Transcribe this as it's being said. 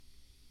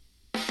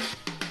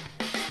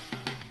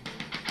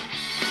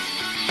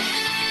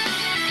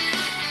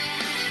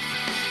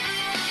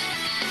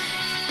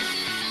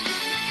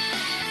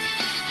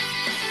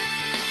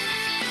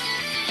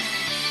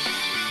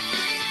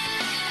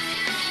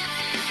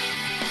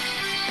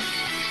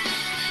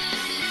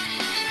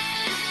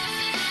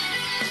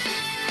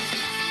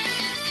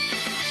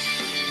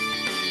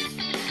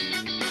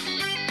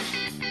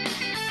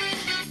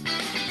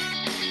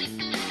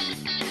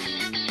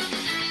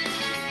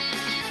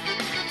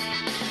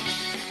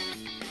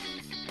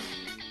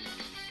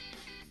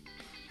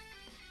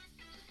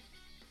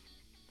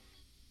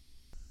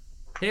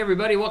Hey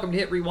everybody, welcome to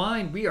Hit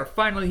Rewind. We are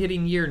finally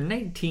hitting year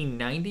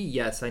 1990.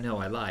 Yes, I know,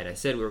 I lied. I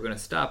said we were going to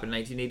stop in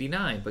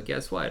 1989, but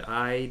guess what?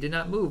 I did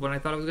not move when I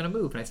thought I was going to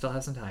move, and I still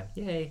have some time.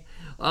 Yay.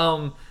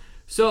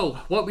 So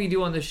what we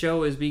do on the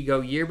show is we go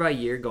year by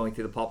year going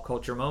through the pop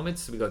culture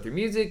moments. We go through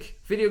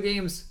music, video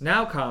games,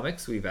 now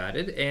comics we've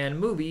added, and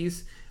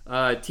movies.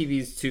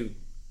 TV's too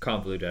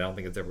convoluted. I don't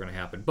think it's ever going to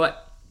happen.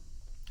 But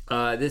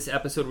this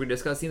episode we're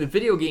discussing the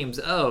video games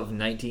of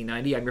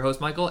 1990. I'm your host,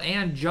 Michael,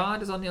 and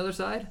John is on the other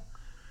side.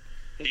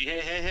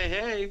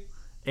 Hey.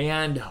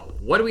 And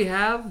what do we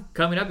have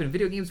coming up in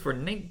video games for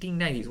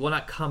 1990s? Well,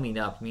 not coming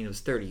up. I mean, it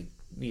was 30.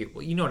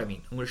 Well, you know what I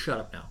mean. I'm going to shut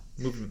up now.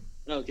 Moving.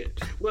 Okay.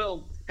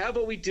 Well, how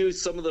about we do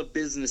some of the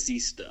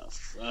businessy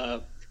stuff?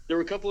 There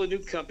were a couple of new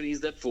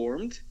companies that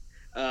formed.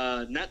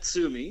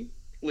 Natsumi,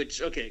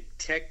 which, okay,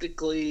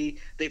 technically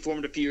they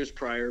formed a few years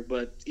prior,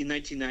 but in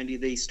 1990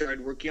 they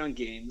started working on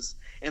games.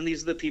 And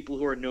these are the people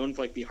who are known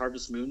for, like, the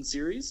Harvest Moon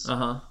series.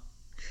 Uh-huh.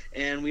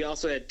 And we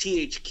also had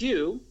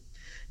THQ,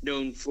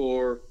 known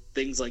for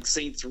things like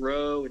Saints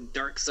Row and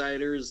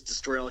Darksiders,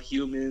 Destroy All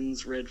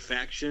Humans, Red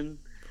Faction.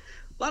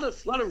 A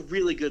lot of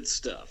really good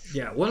stuff.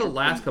 Yeah, one of the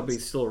last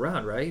companies still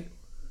around, right?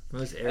 From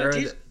this era.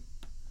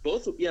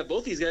 Both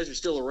these guys are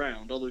still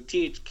around, although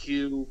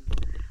THQ,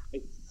 I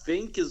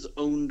think, is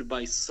owned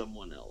by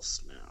someone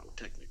else now,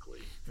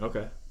 technically.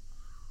 Okay.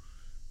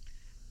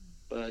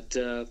 But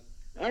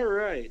all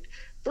right.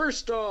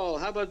 First of all,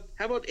 how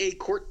about a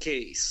court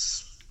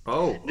case?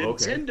 Oh,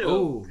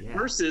 Nintendo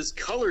versus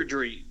Color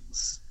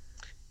Dreams.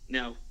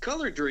 Now,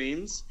 Color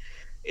Dreams,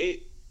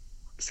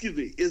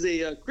 is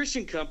a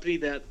Christian company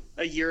that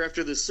a year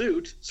after the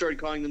suit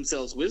started calling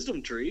themselves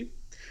Wisdom Tree.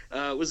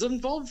 Was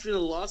involved in a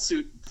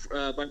lawsuit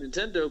by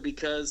Nintendo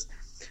because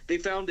they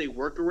found a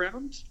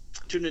workaround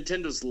to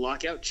Nintendo's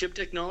lockout chip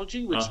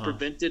technology, which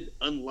prevented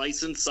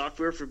unlicensed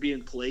software from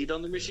being played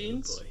on the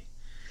machines.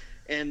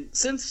 And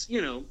since,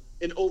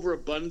 an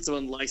overabundance of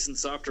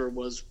unlicensed software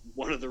was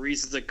one of the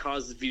reasons that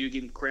caused the video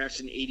game crash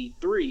in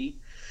 83,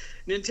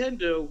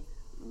 Nintendo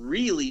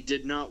really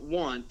did not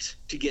want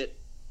to get,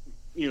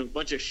 a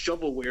bunch of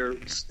shovelware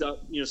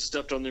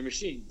stuffed on their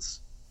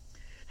machines.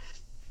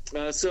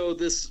 So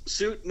this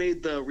suit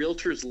made the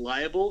realtors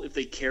liable if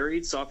they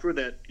carried software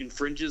that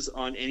infringes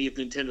on any of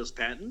Nintendo's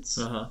patents.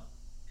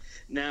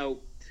 Now,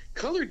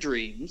 Color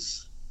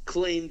Dreams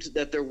claimed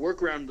that their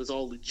workaround was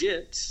all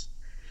legit,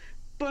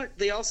 but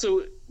they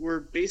also were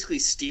basically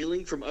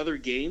stealing from other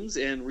games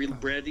and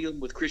rebranding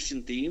them with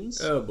Christian themes.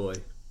 Oh, boy.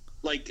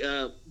 Like,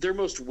 their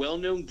most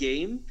well-known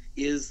game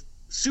is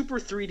Super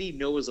 3D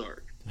Noah's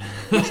Ark,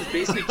 which is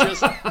basically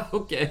just...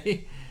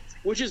 Okay.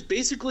 Which is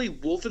basically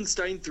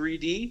Wolfenstein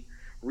 3D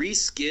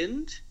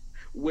reskinned,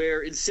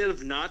 where instead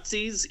of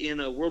Nazis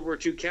in a World War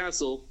II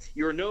castle,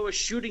 you're Noah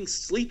shooting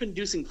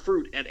sleep-inducing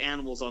fruit at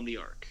animals on the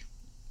Ark.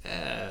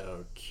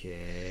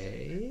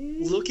 Okay.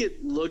 Look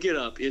it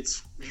up.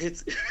 It's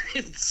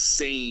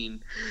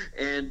insane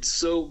and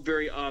so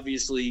very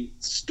obviously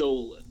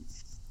stolen.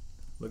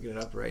 Looking it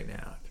up right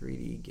now.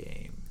 3D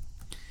game.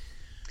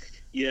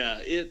 Yeah,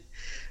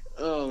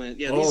 oh man,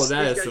 yeah.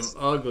 That is some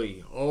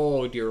ugly.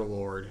 Oh dear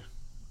Lord.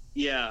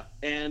 Yeah,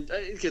 and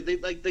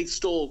they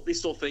stole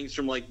things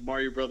from like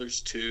Mario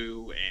Brothers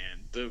 2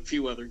 and a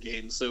few other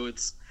games. So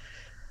it's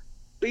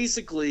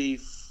basically,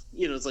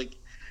 it's like,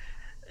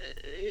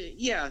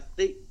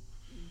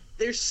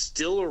 they're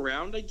still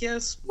around, I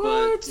guess.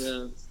 What?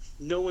 But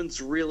no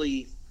one's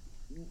really,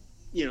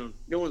 I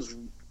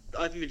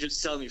think they're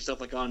just selling their stuff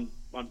like on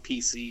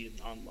PC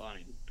and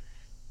online.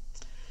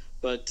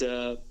 But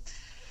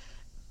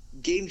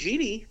Game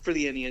Genie for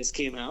the NES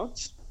came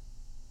out.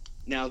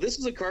 Now, this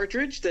was a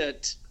cartridge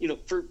that,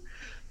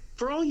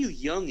 for all you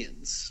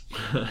youngins,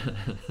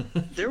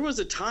 there was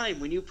a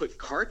time when you put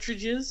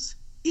cartridges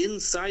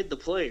inside the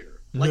player,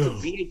 like a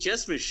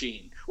VHS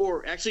machine.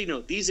 Or actually,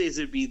 no, these days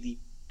it'd be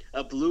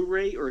a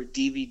Blu-ray or a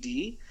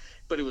DVD,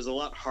 but it was a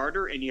lot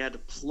harder and you had to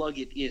plug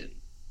it in.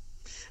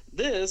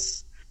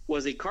 This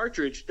was a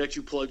cartridge that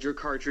you plugged your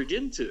cartridge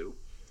into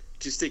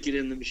to stick it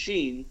in the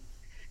machine,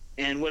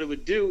 and what it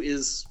would do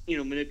is,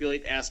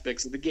 manipulate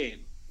aspects of the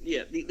game.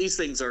 Yeah, these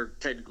things are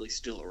technically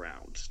still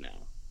around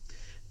now,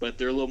 but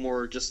they're a little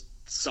more just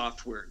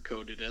software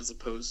encoded as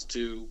opposed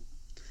to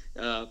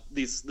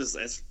this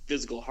as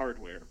physical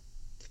hardware.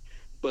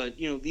 But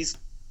these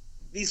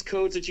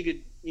codes that you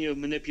could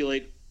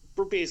manipulate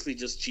were basically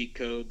just cheat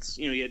codes.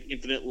 You had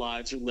infinite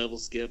lives or level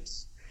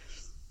skips,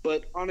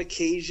 but on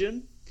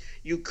occasion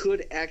you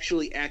could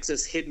actually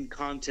access hidden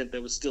content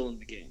that was still in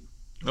the game.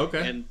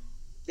 Okay.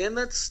 And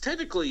that's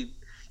technically,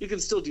 you can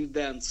still do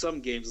that in some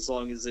games as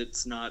long as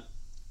it's not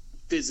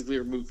physically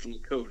removed from the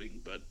coding,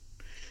 but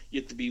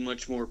you have to be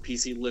much more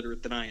PC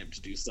literate than I am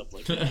to do stuff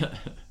like that.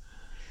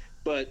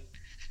 But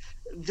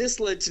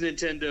this led to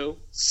Nintendo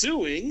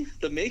suing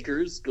the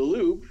makers,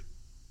 Galoob,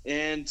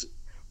 and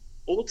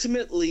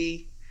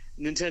ultimately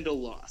Nintendo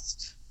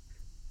lost.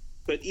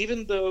 But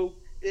even though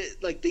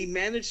they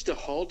managed to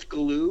halt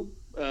Galoob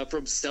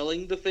from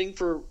selling the thing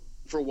for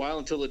a while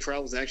until the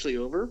trial was actually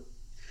over,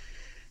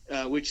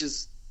 which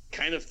is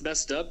kind of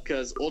messed up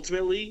because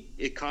ultimately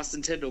it cost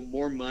Nintendo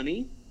more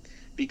money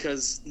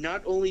because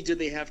not only did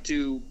they have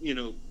to,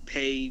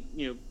 pay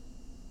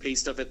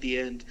stuff at the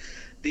end,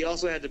 they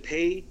also had to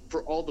pay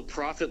for all the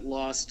profit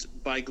lost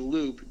by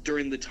Gloop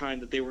during the time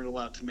that they weren't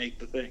allowed to make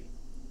the thing.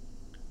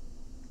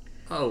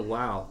 Oh,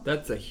 wow.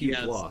 That's a huge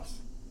loss.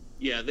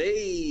 Yeah,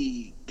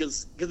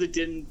 because it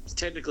didn't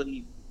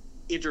technically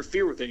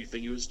interfere with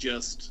anything. It was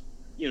just,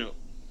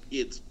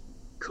 it's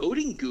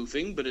coding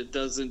goofing, but it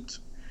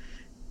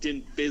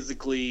didn't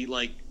physically,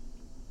 like,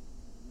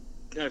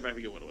 I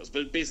forget what it was,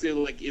 but basically,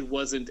 like, it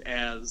wasn't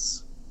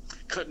as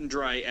cut and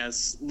dry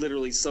as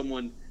literally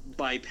someone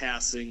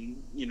bypassing,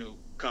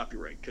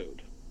 copyright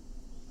code.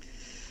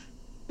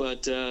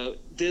 But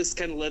this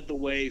kind of led the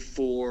way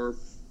for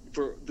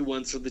the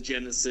ones for the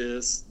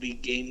Genesis, the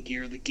Game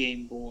Gear, the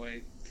Game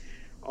Boy,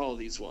 all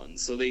these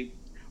ones. So they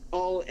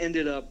all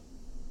ended up,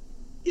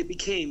 it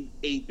became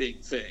a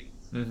big thing.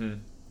 Mm-hmm.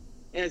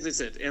 As I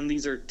said, and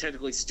these are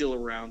technically still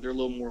around. They're a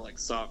little more like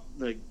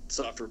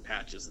software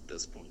patches at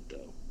this point,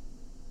 though.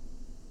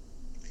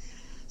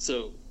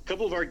 So, a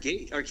couple of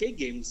arcade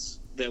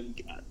games that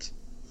we got.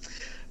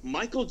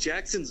 Michael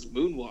Jackson's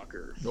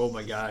Moonwalker. Oh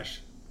my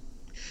gosh.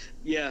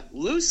 Yeah,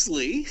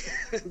 loosely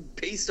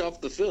based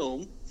off the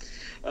film.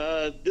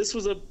 This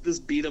was this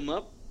beat 'em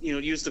up.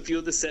 Used a few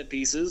of the set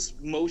pieces,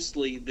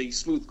 mostly the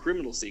Smooth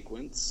Criminal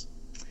sequence.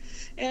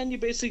 And you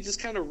basically just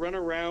kind of run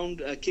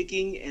around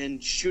kicking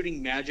and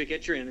shooting magic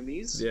at your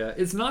enemies. Yeah,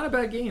 it's not a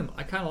bad game.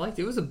 I kind of liked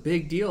it. It was a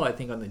big deal, I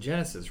think, on the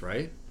Genesis,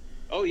 right?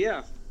 Oh,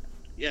 yeah.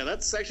 Yeah,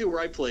 that's actually where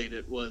I played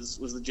it, was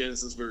the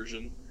Genesis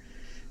version.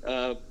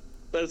 But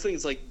the thing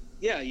is, like,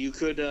 yeah, you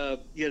could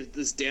you had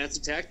this dance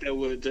attack that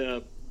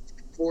would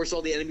force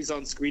all the enemies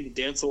on screen to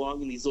dance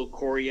along in these little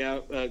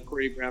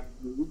choreographed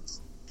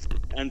moves.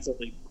 And so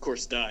they, of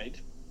course, died.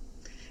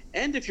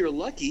 And if you're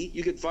lucky,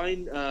 you could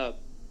find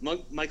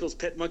Michael's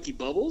pet monkey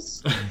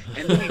Bubbles,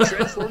 and then he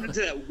transformed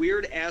into that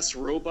weird-ass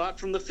robot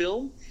from the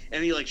film,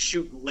 and he, like,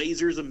 shoot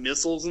lasers and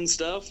missiles and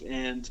stuff,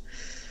 and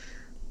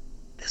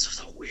this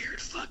was a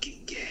weird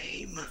fucking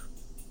game.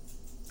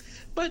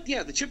 But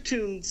yeah, the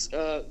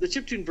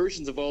chiptune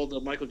versions of all the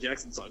Michael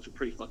Jackson songs were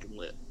pretty fucking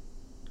lit.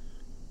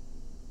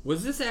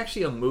 Was this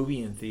actually a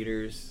movie in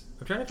theaters?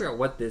 I'm trying to figure out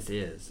what this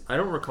is. I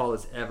don't recall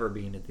this ever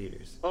being in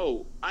theaters.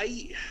 Oh,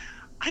 I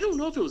don't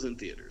know if it was in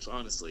theaters,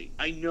 honestly.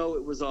 I know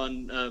it was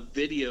on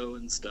video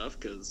and stuff,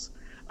 because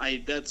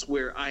that's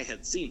where I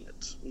had seen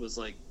it. It was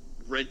like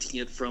renting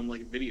it from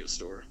like a video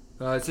store.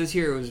 It says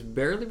here it was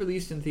barely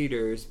released in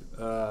theaters,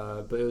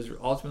 but it was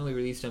ultimately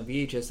released on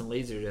VHS and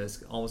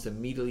Laserdisc almost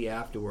immediately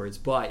afterwards.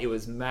 But it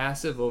was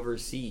massive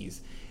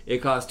overseas. It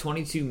cost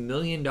 $22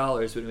 million,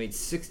 but it made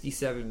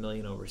 $67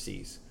 million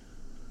overseas.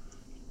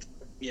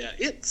 Yeah,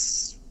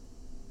 it's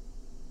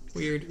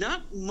weird.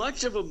 Not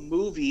much of a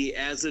movie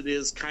as it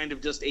is kind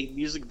of just a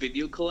music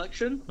video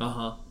collection.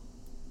 Uh-huh.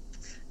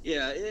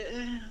 Yeah.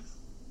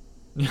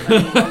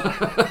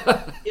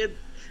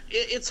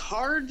 It's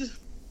hard.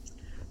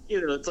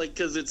 It's like,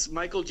 because it's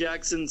Michael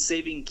Jackson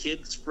saving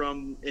kids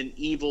from an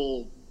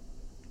evil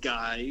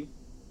guy,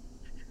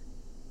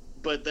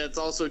 but that's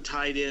also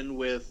tied in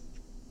with,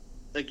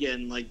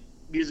 again, like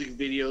music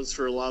videos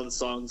for a lot of the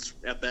songs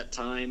at that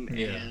time.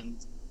 Yeah. And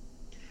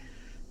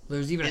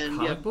there's even a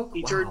comic book?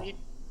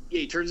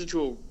 He turns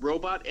into a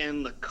robot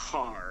and the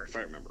car, if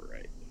I remember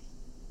right.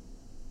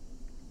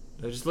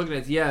 I was just looking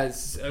at I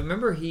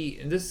remember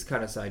and this is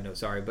kind of side note,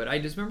 sorry, but I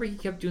just remember he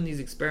kept doing these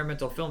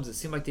experimental films that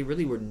seemed like they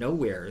really were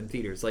nowhere in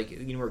theaters. Like,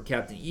 where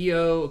Captain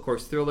EO, of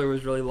course, Thriller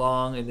was really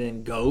long, and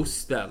then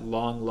Ghost, that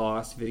long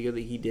lost video that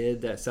he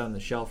did that sat on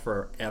the shelf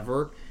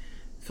forever.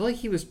 I feel like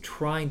he was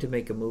trying to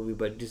make a movie,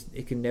 but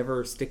it could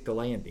never stick the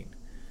landing.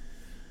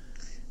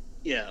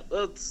 Yeah,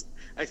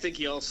 I think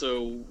he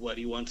also,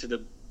 he wanted to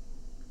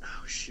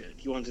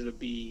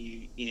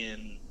be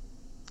in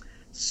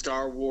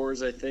Star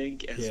Wars, I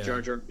think, as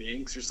Jar Jar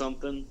Binks or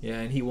something. Yeah,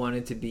 and he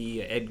wanted to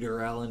be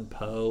Edgar Allan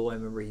Poe. I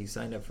remember he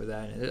signed up for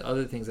that. And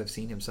other things I've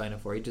seen him sign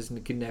up for. He just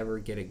could never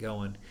get it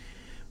going.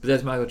 But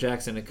that's Michael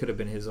Jackson. It could have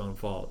been his own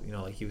fault.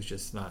 Like he was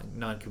just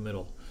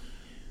non-committal.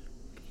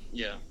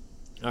 Yeah.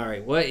 All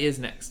right, what is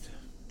next?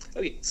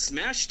 Okay,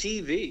 Smash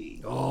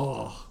TV.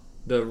 Oh,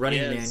 the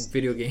Running Man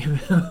video game.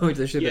 Which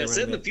I should have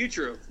set in the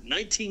future of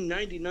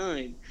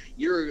 1999.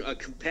 You're a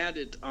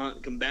combatant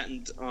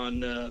on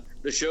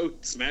the show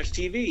Smash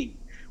TV,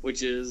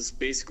 which is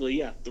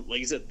basically, like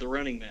you said, the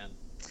Running Man.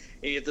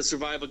 And you have to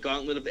survive a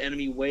gauntlet of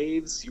enemy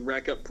waves. You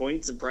rack up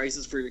points and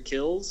prizes for your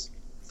kills.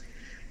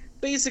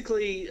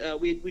 Basically,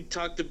 we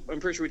talked. I'm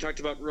pretty sure we talked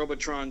about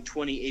Robotron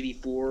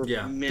 2084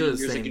 many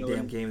years ago. Same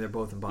damn game. They're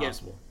both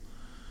impossible.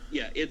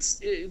 Yeah, it's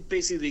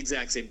basically the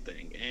exact same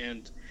thing,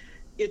 and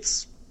it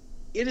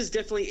is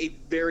definitely a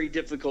very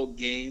difficult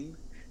game,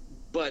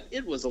 but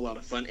it was a lot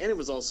of fun, and it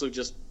was also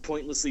just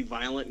pointlessly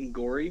violent and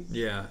gory.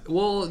 Yeah,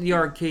 well, the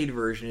arcade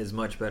version is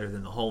much better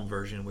than the home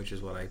version, which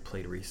is what I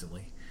played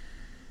recently.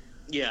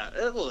 Yeah,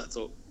 well,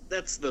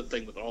 that's the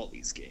thing with all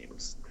these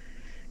games,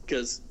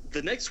 because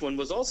the next one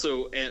was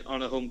also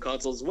on a home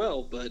console as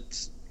well,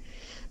 but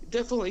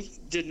definitely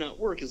did not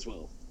work as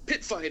well.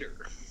 Pit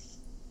Fighter.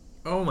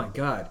 Oh my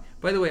god.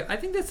 By the way, I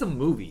think that's a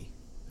movie.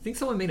 I think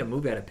someone made a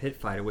movie out of Pit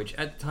Fighter, which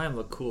at the time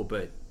looked cool,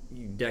 but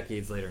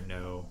decades later,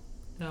 no.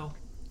 No.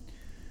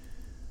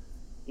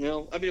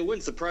 No, I mean, it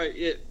wouldn't surprise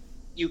it.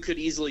 You could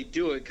easily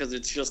do it because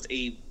it's just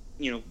a,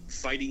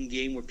 fighting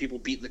game where people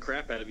beat the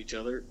crap out of each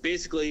other.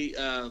 Basically,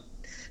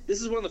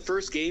 this is one of the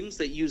first games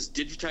that used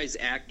digitized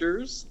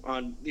actors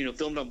on,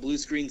 filmed on blue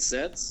screen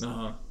sets.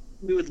 Uh-huh.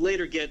 We would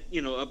later get,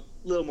 a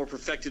little more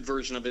perfected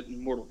version of it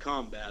in Mortal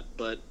Kombat,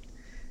 but,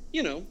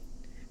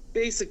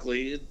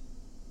 basically,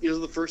 it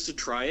was the first to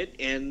try it,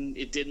 and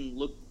it didn't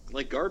look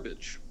like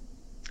garbage.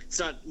 There's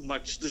not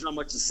much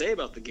to say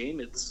about the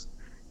game. It's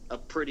a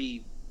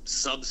pretty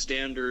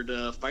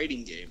substandard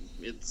fighting game.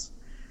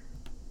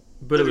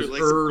 But it was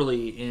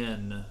early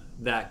in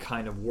that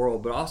kind of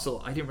world. But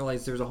also, I didn't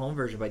realize there was a home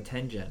version by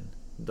Tengen,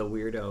 the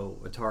weirdo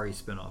Atari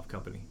spin-off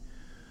company.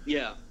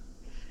 Yeah,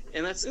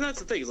 and that's the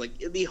thing. Is like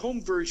the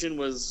home version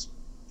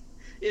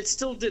it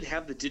still did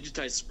have the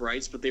digitized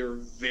sprites, but they were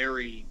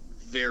very,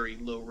 very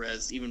low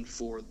res, even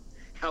for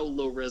how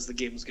low res the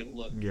game was going to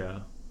look. Yeah.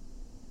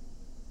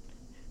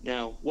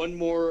 Now, one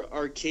more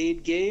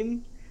arcade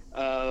game.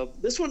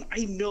 This one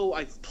I know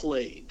I've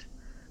played,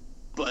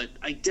 but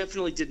I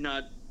definitely did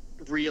not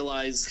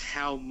realize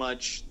how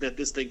much that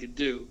this thing could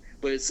do.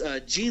 But it's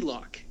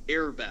G-Lock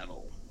Air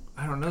Battle.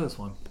 I don't know this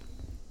one.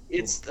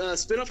 It's a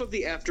spin-off of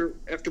the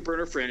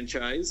Afterburner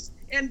franchise,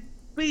 and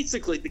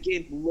basically the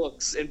game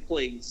looks and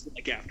plays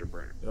like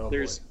Afterburner. Oh,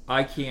 boy.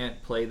 I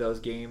can't play those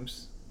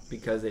games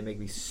because they make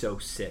me so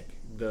sick.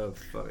 The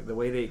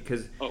way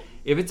because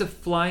if it's a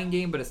flying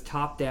game but it's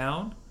top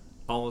down,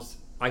 almost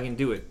I can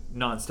do it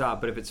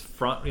nonstop. But if it's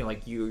front,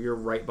 you're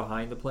right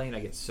behind the plane, I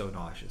get so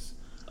nauseous.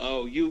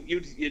 Oh,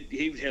 you'd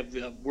have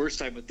the worst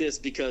time with this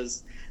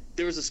because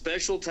there was a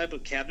special type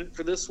of cabinet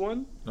for this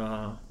one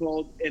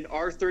called an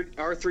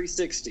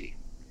R360.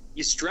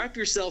 You strap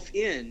yourself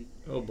in.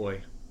 Oh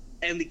boy.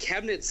 And the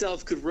cabinet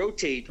itself could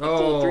rotate a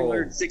full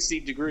 360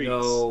 degrees.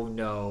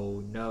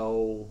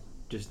 No.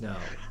 Just no.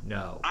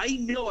 I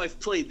know I've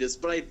played this,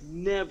 but I've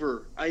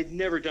never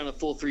done a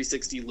full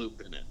 360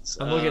 loop in it.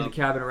 I'm looking at the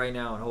cabinet right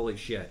now, and holy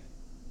shit.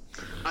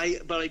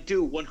 But I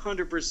do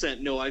 100%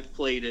 know I've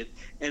played it,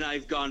 and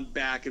I've gone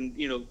back and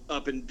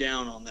up and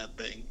down on that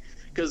thing,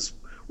 because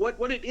what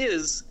it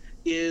is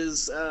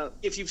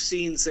if you've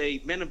seen,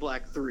 say, Men in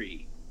Black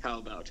 3, how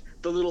about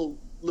the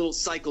little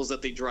cycles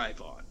that they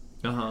drive on,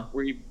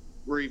 where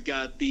you've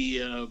got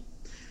the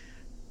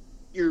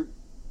you're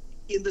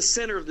in the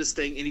center of this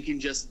thing and you can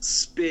just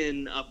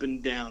spin up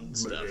and down and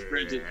stuff.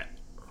 Granted,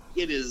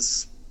 it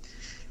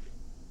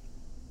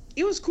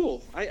was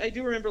cool. I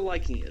do remember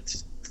liking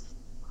it.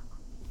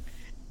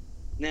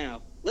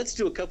 Now let's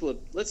do a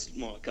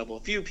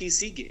few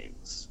PC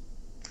games.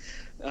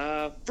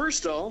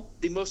 First of all,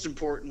 the most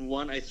important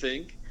one, I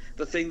think,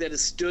 the thing that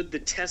has stood the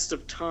test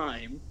of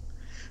time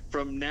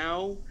from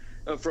now,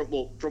 from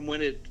when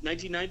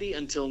 1990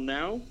 until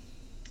now,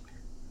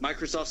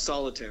 Microsoft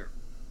Solitaire.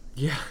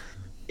 Yeah.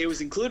 It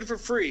was included for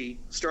free,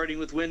 starting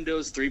with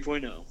Windows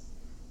 3.0.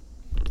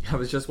 I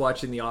was just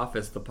watching The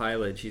Office, the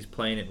pilot. She's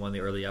playing it in one of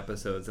the early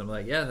episodes. I'm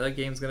like, yeah, that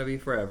game's gonna be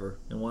forever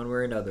in one way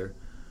or another.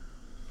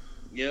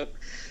 Yep,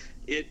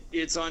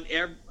 it's on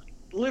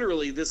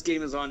literally. This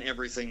game is on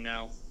everything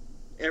now.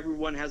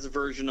 Everyone has a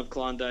version of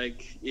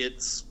Klondike.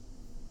 It's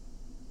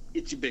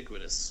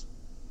ubiquitous.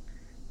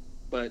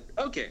 But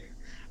okay,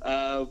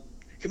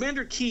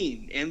 Commander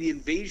Keen and the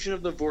Invasion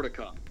of the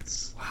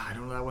Vorticaunts. Wow, I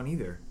don't know that one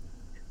either.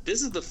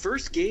 This is the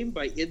first game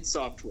by id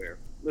Software.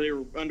 They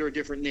were under a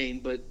different name,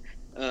 but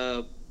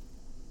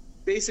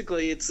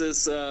basically it's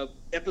this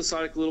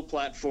episodic little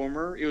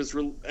platformer. It was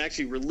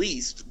actually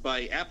released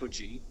by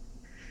Apogee,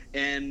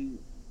 and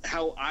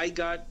how I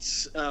got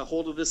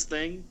hold of this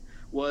thing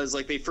was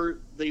like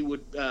they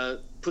would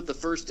put the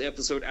first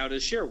episode out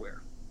as shareware.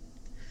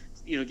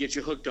 Get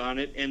you hooked on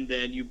it, and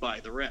then you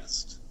buy the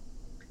rest.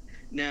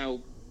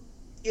 Now,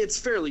 it's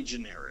fairly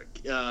generic.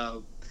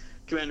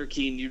 Commander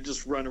Keen, you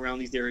just run around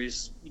these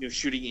areas,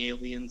 shooting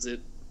aliens.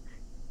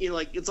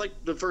 It's like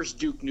the first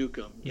Duke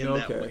Nukem in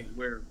that way,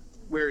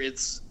 where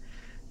it's,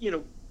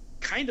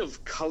 kind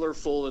of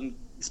colorful, and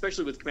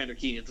especially with Commander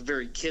Keen, it's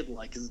very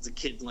kid-like because it's a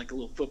kid in like a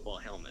little football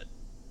helmet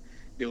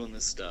doing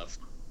this stuff.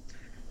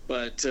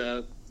 But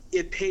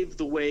it paved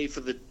the way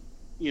for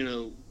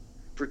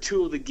for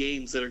two of the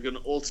games that are going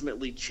to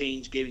ultimately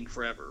change gaming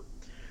forever.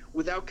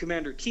 Without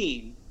Commander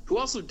Keen, who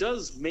also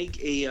does make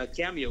a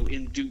cameo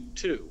in Doom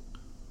 2.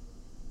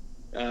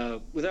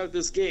 Without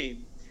this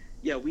game,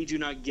 we do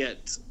not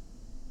get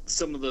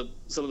some of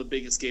the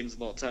biggest games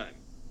of all time.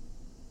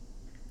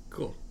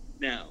 Cool.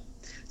 Now,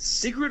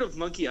 Secret of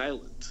Monkey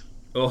Island.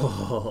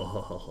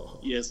 Oh.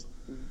 Yes.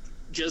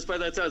 Just by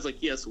that time, I was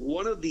like, yes,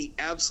 one of the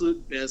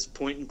absolute best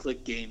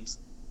point-and-click games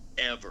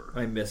ever.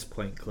 I miss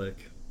point-and-click.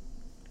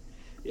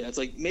 Yeah, it's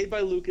like made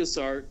by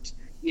LucasArts.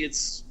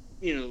 It's,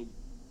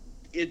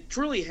 it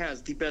truly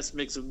has the best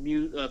mix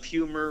of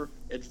humor,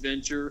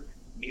 adventure,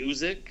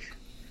 music.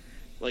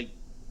 Like,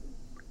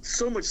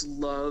 so much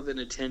love and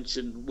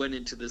attention went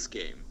into this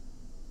game.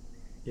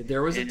 Yeah,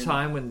 there was a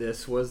time when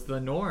this was the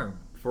norm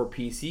for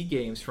PC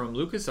games from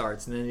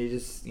LucasArts, and then they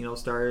just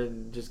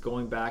started just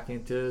going back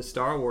into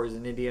Star Wars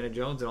and Indiana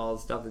Jones and all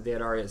the stuff that they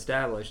had already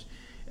established,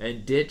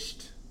 and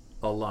ditched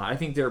a lot. I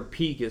think their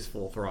peak is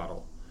Full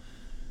Throttle.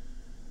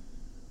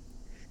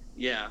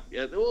 Yeah.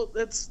 Well,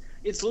 it's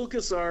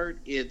LucasArts.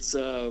 It's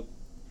oh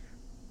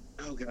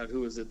god,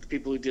 who is it? The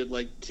people who did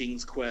like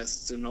King's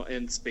Quest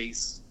and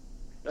Space,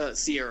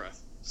 Sierra.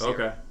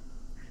 Okay.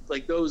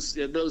 Like those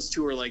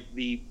two are like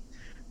the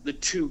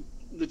two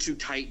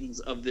titans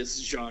of this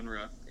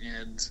genre.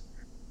 And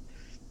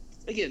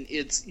again,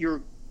 it's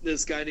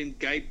this guy named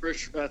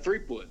Guybrush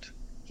Threepwood.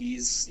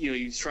 He's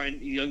trying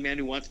a young man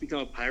who wants to become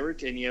a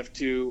pirate, and you have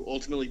to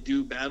ultimately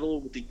do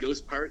battle with the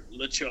ghost pirate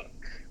LeChuck.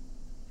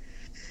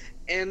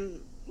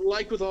 And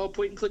like with all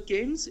point and click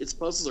games, its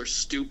puzzles are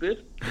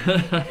stupid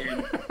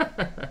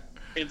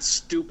and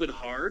stupid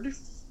hard.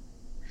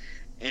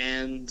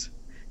 And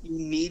you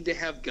need to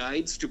have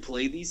guides to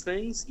play these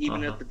things,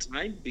 even at the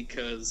time,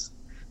 because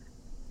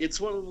it's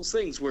one of those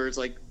things where it's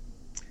like,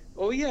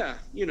 oh yeah,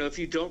 if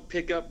you don't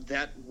pick up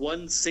that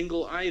one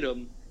single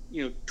item,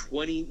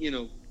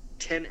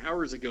 10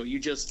 hours ago, you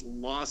just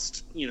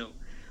lost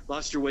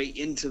your way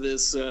into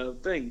this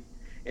thing.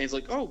 And it's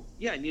like, oh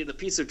yeah, I needed a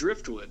piece of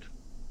driftwood.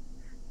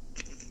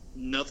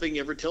 Nothing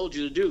ever told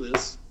you to do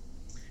this.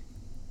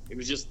 It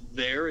was just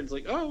there, and it's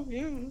like, oh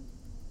yeah.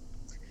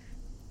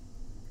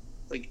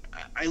 Like,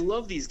 I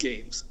love these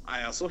games.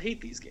 I also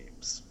hate these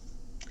games.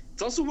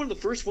 It's also one of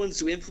the first ones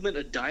to implement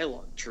a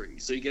dialogue tree,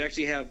 so you can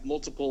actually have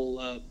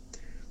multiple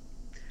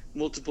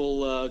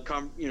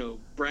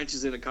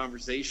branches in a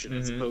conversation,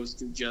 as opposed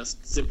to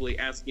just simply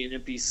asking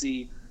an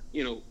NPC,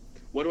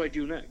 what do I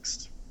do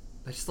next?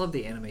 I just love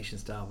the animation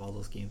style of all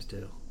those games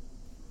too.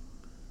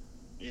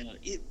 Yeah,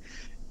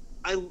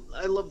 I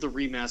love the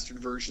remastered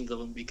versions of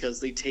them because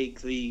they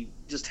take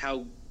just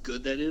how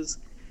good that is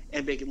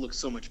and make it look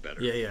so much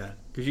better. Yeah,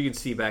 because you can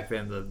see back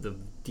then the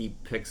deep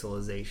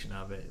pixelization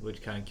of it,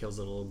 which kind of kills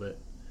it a little bit.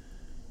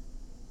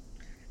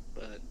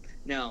 But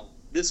now,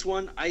 this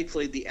one I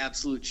played the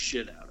absolute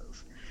shit out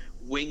of.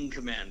 Wing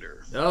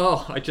Commander.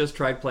 Oh, I just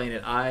tried playing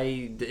it.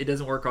 It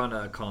doesn't work on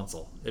a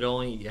console. It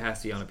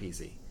has to be on a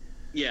PC.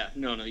 Yeah,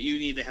 no, you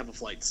need to have a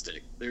flight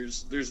stick.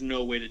 There's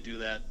no way to do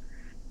that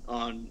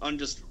on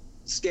just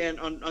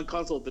on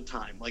console at the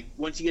time. Like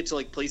once you get to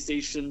like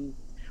PlayStation,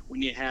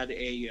 when you had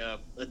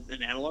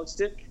an analog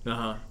stick.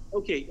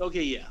 Okay,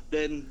 yeah.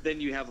 Then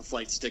you have a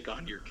flight stick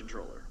on your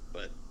controller.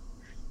 But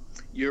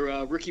you're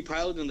a rookie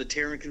pilot in the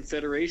Terran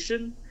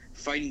Confederation,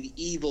 fighting the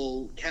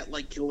evil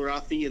cat-like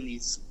Kilrathi in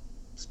these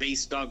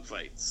space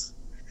dogfights.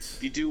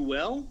 If you do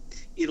well,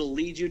 it'll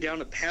lead you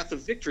down a path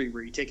of victory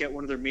where you take out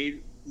one of their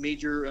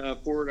major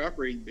forward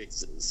operating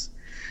bases.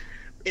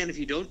 And if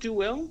you don't do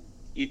well,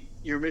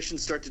 your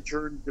missions start to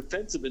turn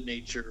defensive in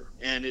nature,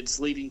 and it's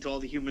leading to all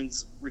the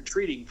humans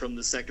retreating from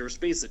the sector of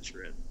space that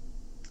you're in.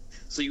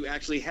 So you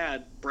actually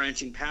had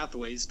branching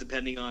pathways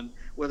depending on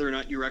whether or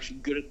not you were actually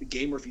good at the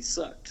game or if you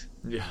sucked.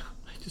 Yeah,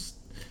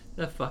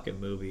 that fucking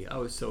movie, I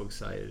was so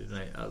excited,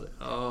 and I was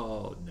like,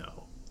 oh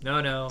no.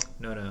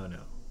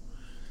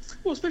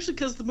 Well, especially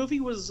because the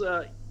movie was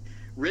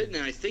written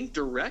and I think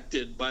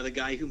directed by the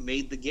guy who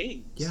made the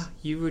games. Yeah,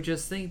 you would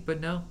just think, but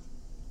no.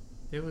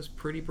 It was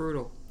pretty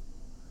brutal.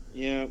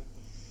 Yeah.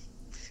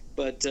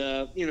 But,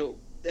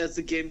 as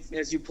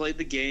you played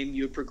the game,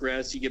 you would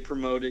progress, you get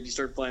promoted, you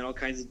start flying all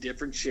kinds of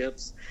different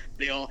ships.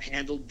 They all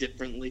handled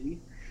differently.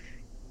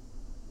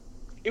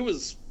 It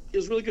was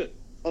really good.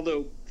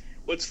 Although,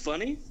 what's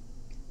funny,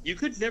 you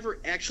could never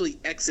actually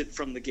exit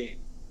from the game.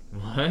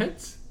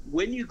 What?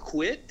 When you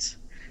quit,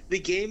 the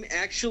game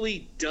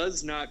actually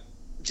does not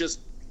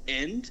just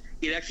end,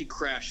 it actually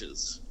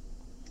crashes.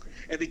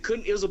 And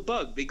it was a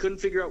bug. They couldn't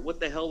figure out what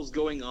the hell was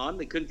going on.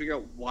 They couldn't figure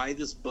out why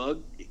this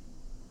bug,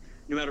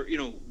 no matter,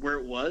 where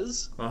it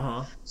was.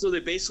 So they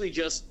basically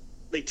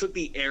they took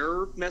the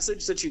error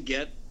message that you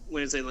get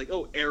when it's saying like,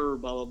 oh, error,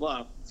 blah, blah,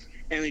 blah.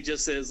 And it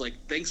just says like,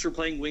 thanks for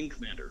playing Wing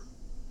Commander.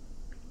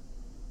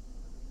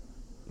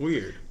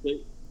 Weird. So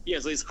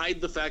they just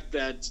hide the fact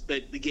that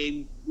the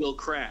game will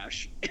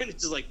crash. And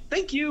it's just like,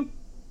 thank you.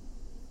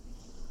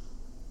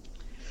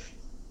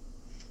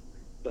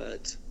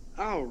 But,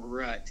 all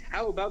right.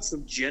 How about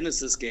some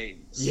Genesis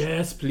games?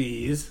 Yes,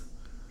 please.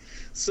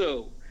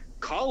 So,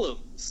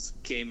 Columns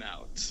came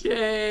out.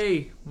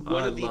 Yay!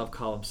 I love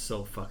Columns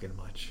so fucking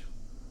much.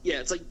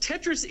 Yeah, it's like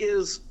Tetris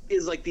is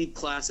like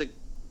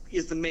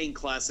the main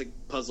classic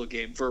puzzle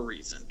game for a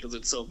reason, because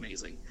it's so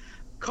amazing.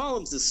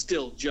 Columns is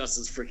still just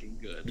as freaking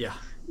good. Yeah.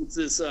 It's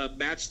this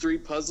match 3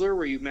 puzzler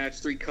where you match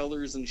 3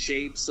 colors and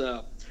shapes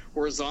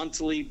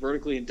horizontally,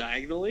 vertically, and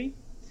diagonally.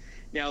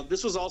 Now,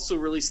 this was also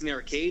released in the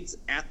arcades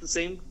at the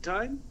same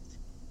time,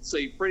 so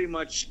you pretty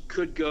much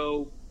could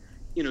go,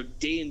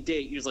 day and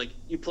date.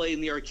 You play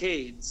in the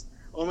arcades.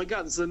 Oh my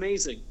God, this is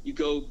amazing! You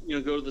go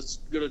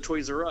to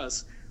Toys R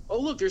Us. Oh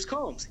look, there's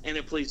Columns, and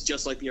it plays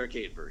just like the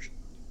arcade version.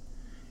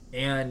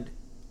 And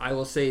I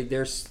will say,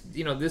 this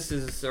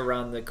is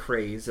around the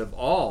craze of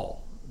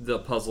all the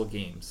puzzle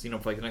games, for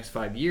like the next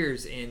 5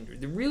 years, and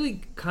they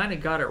really kind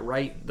of got it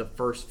right the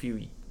first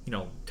few,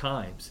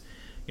 times.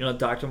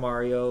 Dr.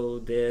 Mario,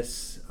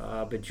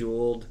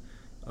 Bejeweled,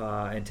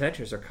 and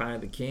Tetris are kind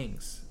of the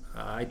kings.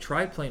 I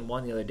tried playing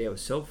one the other day. It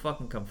was so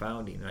fucking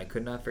confounding, and I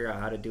could not figure out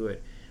how to do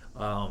it.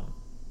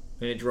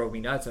 And it drove me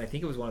nuts. And I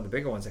think it was one of the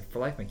bigger ones. For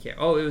life, I can't.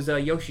 Oh, it was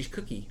Yoshi's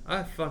Cookie.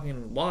 I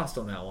fucking lost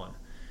on that one.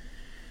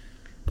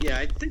 Yeah,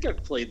 I think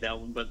I've played that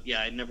one, but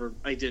yeah,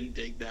 I didn't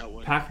dig that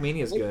one.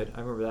 Pac-Mania is good.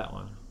 I remember that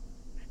one.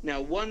 Now,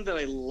 one that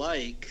I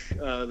like,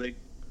 that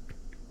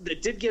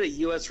did get a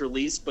U.S.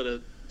 release,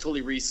 but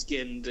totally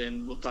reskinned,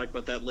 and we'll talk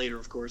about that later,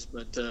 of course,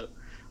 but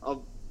I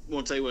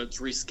won't tell you what it's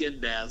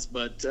reskinned as,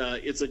 but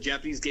it's a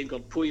Japanese game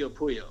called Puyo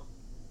Puyo.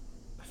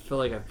 I feel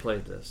like I've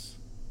played this.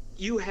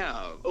 You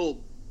have. Oh,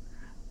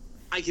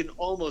 I can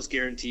almost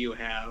guarantee you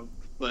have,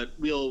 but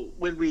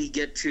when we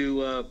get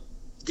to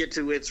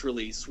its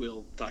release,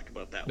 we'll talk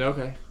about that one.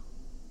 Okay.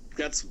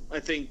 That's, I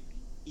think,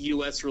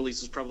 U.S.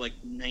 release was probably like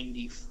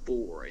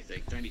 94, I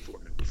think. 94,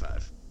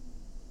 95.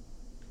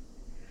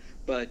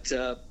 But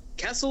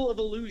Castle of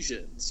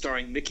Illusion,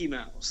 starring Mickey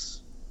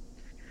Mouse.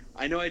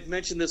 I know I'd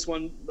mentioned this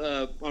one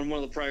on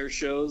one of the prior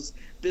shows.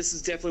 This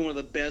is definitely one of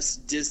the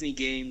best Disney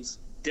games,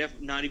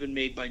 not even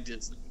made by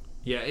Disney.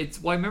 Yeah, I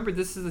remember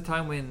this is the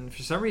time when,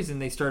 for some reason,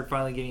 they started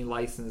finally getting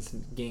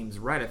licensed games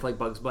right. I feel like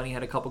Bugs Bunny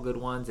had a couple good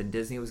ones, and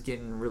Disney was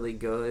getting really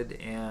good,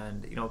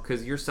 and,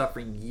 because you're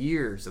suffering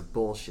years of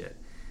bullshit.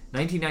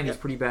 1990 is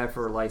pretty bad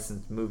for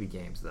licensed movie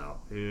games, though.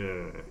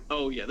 Yeah.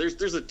 Oh, yeah,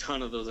 there's a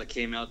ton of those that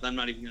came out that I'm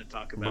not even going to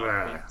talk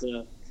about.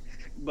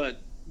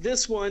 But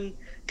this one,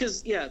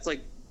 because, yeah, it's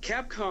like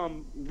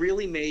Capcom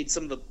really made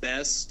some of the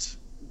best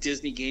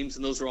Disney games,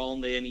 and those were all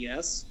on the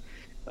NES.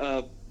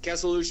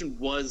 Castle Illusion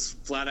was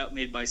flat out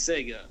made by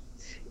Sega,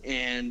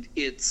 and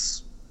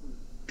it's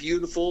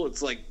beautiful.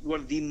 It's like one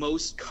of the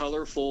most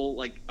colorful,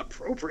 like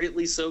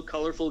appropriately so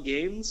colorful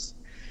games.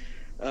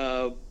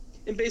 And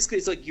basically,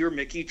 it's like you're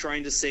Mickey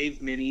trying to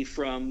save Minnie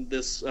from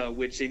this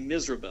witch named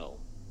Mizrabel.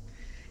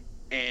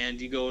 And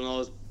you go and all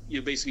this,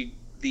 basically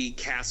the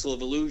Castle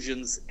of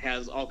Illusions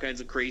has all kinds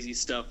of crazy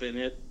stuff in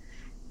it.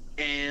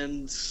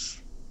 And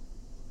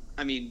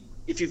I mean,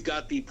 if you've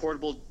got the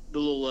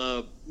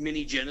little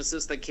mini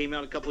Genesis that came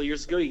out a couple of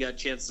years ago, you got a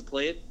chance to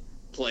play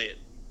it.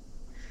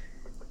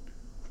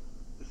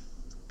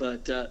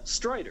 But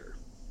Strider.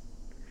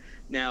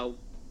 Now,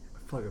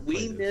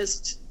 we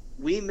missed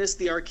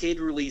the arcade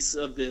release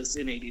of this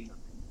in '89.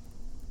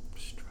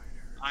 Strider.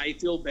 I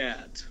feel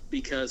bad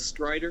because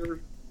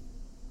Strider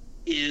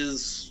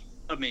is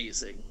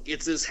amazing.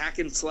 It's this hack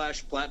and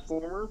slash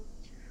platformer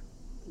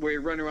where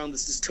you run around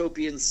this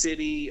dystopian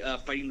city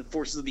fighting the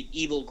forces of the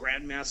evil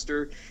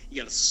Grandmaster.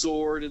 You got a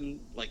sword and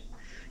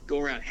go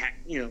around hack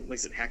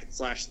and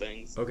slash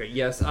things. Okay,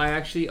 yes, I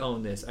actually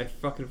own this. I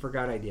fucking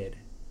forgot I did.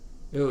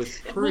 It was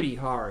pretty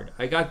hard.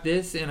 I got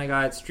this and I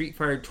got Street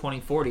Fighter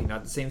 2040,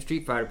 not the same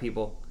Street Fighter,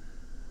 people.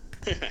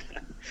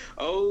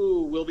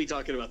 Oh, we'll be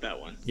talking about that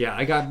one. Yeah,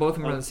 I got both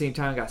of them at the same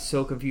time. I got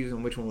so confused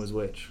on which one was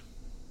which.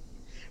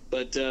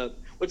 But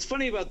what's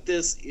funny about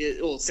this,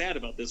 sad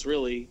about this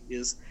really,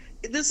 is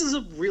this is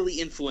a really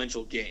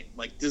influential game.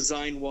 Like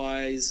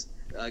design-wise,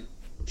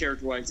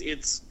 character-wise,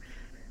 it's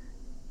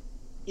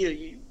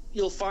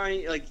you'll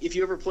find if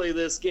you ever play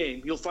this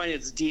game, you'll find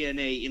its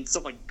DNA in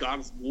stuff like God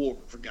of War,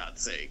 for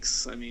God's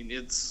sakes. I mean,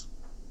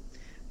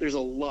 there's a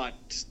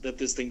lot that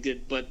this thing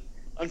did, but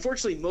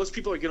unfortunately, most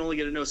people are going to only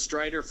get to know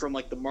Strider from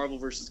the Marvel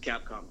vs.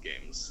 Capcom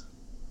games,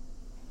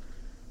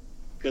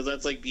 because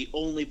that's the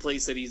only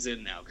place that he's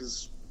in now.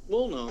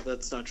 No,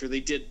 that's not true.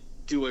 They did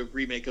do a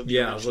remake of the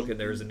original. I was looking.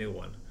 There's a new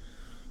one.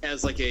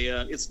 As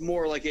it's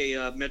more like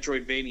a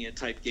Metroidvania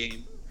type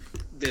game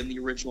than the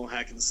original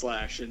hack and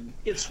slash, and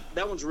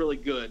that one's really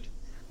good.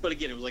 But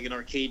again, it was like an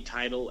arcade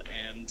title,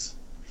 and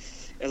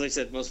as I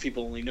said, most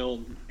people only know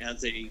him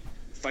as a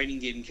fighting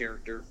game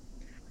character.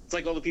 It's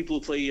like all the people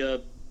who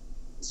play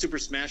Super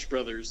Smash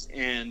Brothers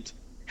and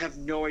have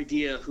no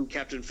idea who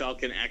Captain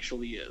Falcon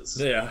actually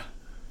is. Yeah.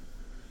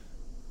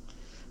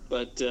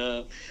 But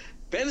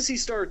Phantasy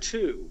Star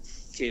 2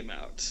 came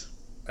out.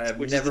 I have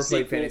never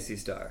played Phantasy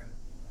Star.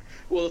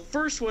 Well, the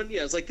first one,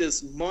 it's like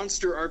this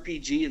monster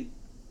RPG and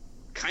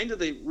kind of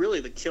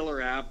the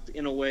killer app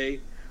in a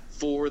way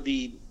for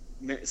the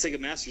Sega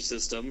Master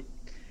System.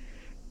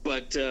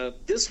 But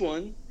this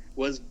one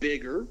was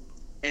bigger,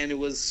 and it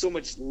was so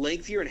much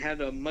lengthier and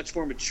had a much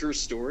more mature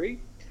story.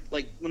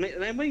 When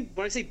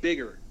I say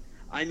bigger,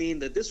 I mean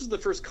that this was the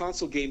first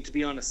console game to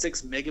be on a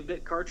 6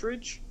 megabit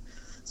cartridge.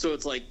 So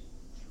it's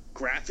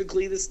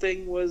graphically this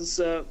thing was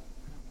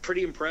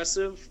pretty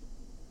impressive.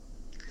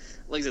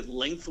 Like I said,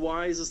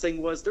 lengthwise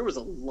there was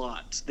a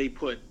lot they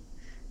put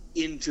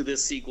into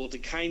this sequel to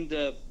kind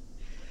of,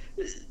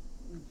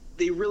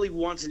 they really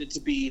wanted it to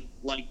be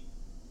like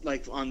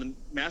on the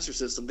Master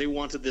System. They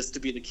wanted this to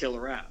be the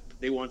killer app.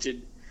 They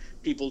wanted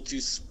people to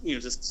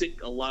just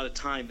stick a lot of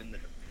time in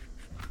there.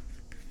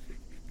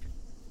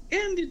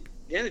 And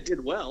it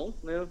did well.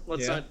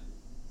 Let's not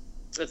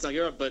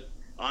get up. But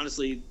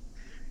honestly,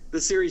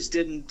 the series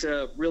didn't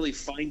really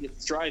find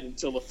its stride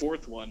until the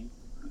fourth one,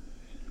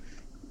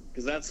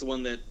 because that's the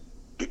one that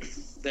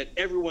that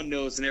everyone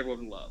knows and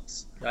everyone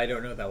loves. I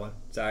don't know that one.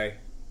 Sorry.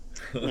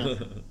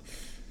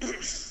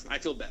 I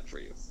feel bad for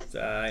you.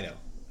 I know.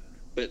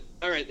 But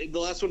all right, the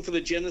last one for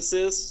the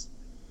Genesis,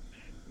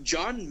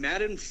 John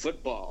Madden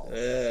Football,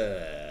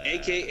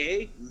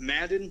 aka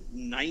Madden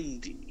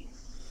 90.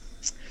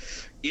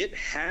 It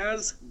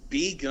has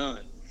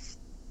begun.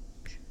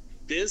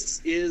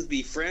 This is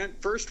the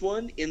first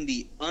one in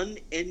the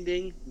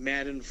unending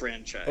Madden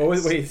franchise. Oh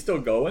wait, it's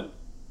still going?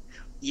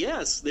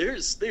 Yes, they're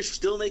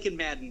still making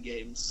Madden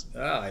games.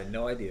 I had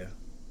no idea.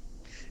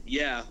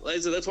 Yeah,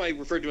 so that's why I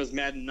referred to it as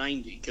Madden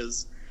 90,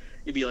 because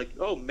it'd be like,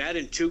 oh,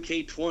 Madden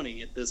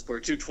 2K20 at this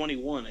point,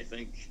 221, I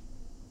think.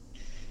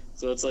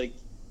 So it's like,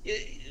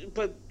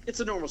 but it's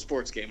a normal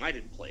sports game. I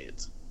didn't play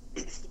it.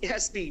 It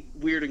has to be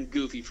weird and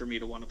goofy for me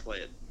to want to play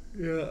it.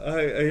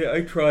 Yeah,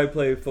 I try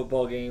playing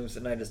football games,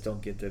 and I just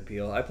don't get the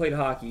appeal. I played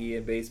hockey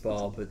and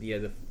baseball, but yeah,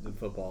 the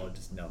football,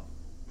 just no.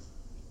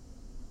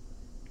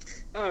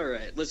 All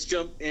right, let's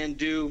jump and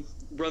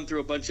run through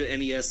a bunch of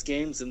NES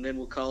games, and then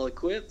we'll call it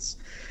quits.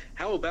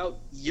 How about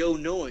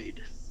Yo-Noid?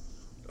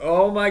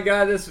 Oh my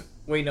god,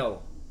 wait,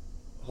 no.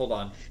 Hold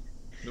on.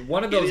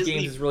 One of those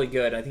games is really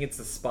good. I think it's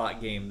the Spot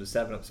game, the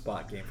 7-Up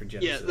Spot game for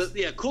Genesis.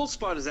 Yeah, Cool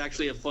Spot is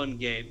actually a fun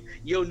game.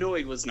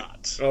 Yo-Noid was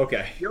not.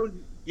 Okay.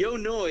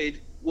 Yo-Noid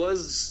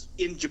was,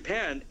 in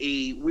Japan,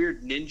 a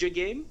weird ninja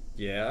game.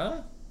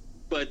 Yeah?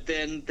 But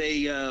then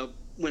they,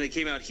 when it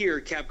came out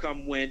here,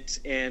 Capcom went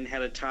and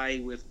had a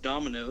tie with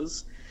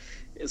Domino's.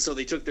 And so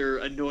they took their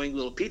annoying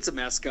little pizza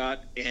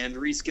mascot and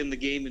reskinned the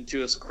game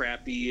into a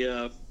crappy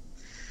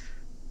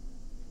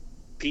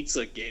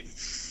pizza game.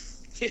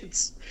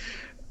 It's...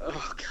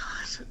 Oh,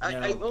 God. No.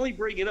 I only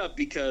bring it up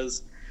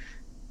because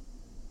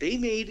they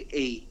made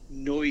a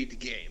Noid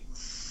game.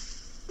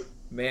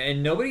 Man,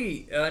 and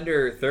nobody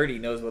under 30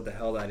 knows what the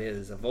hell that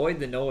is.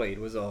 Avoid the Noid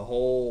was a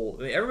whole...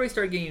 everybody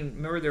started getting,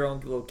 remember, their own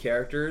little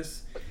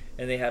characters?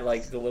 And they had,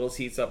 like, the little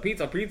seats up.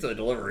 Pizza,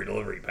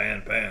 delivery,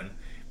 pan.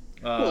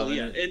 Well,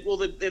 yeah,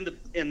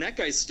 and that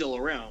guy's still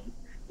around.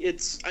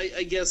 It's,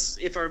 I guess,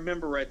 if I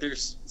remember right,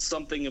 there's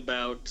something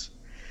about,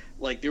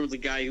 like, there was a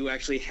guy who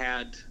actually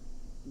had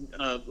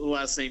the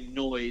last name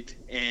Noid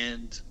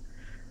and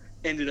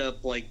ended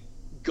up, like,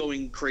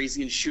 going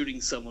crazy and shooting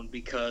someone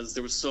because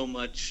there was so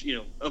much,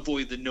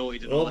 avoid the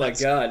Noid and all that. Oh my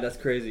god, that's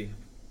crazy.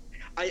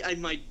 I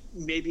might,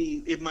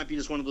 maybe it might be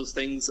just one of those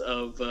things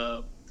of,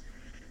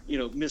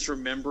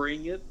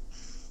 misremembering it,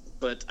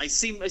 but I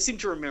seem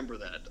to remember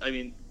that. I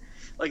mean,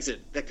 like I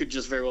said, that could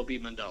just very well be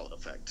Mandela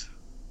effect.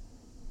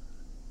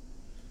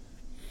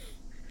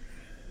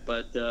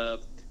 But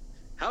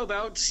how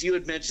about, you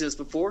had mentioned this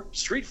before,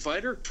 Street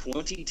Fighter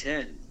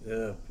 2010.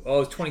 Yeah.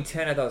 Oh, it's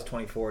 2010. I thought it was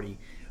 2040.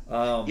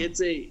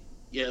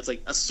 It's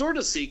like a sort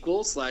of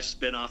sequel /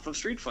 spin-off of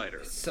Street Fighter.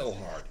 It's so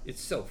hard.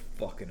 It's so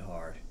fucking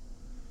hard.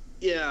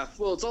 Yeah,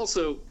 well, it's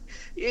also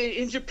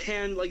in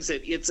Japan, like I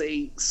said, it's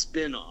a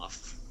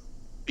spin-off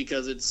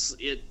because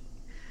it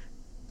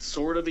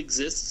sort of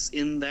exists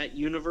in that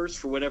universe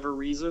for whatever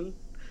reason.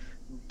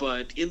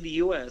 But in the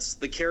US,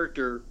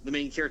 the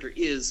main character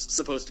is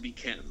supposed to be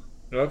Ken.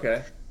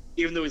 Okay.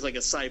 Even though he's like a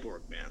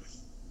cyborg man.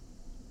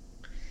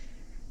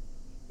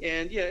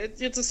 And yeah,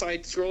 it's a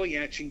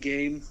side-scrolling action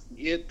game.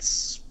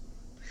 It's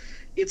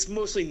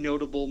mostly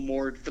notable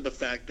more for the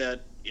fact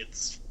that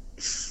it's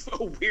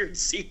a weird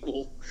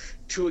sequel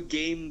to a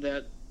game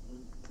that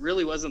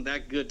really wasn't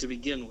that good to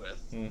begin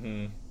with.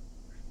 Mm-hmm.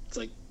 It's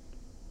like,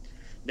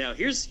 now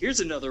here's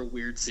another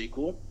weird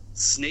sequel,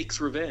 Snake's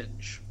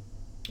Revenge.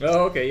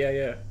 Oh, okay,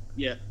 yeah.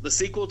 Yeah, the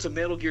sequel to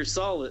Metal Gear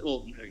Solid,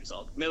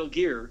 Metal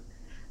Gear,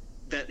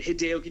 that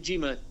Hideo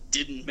Kojima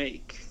didn't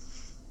make.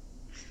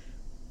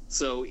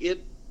 So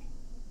it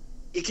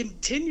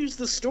continues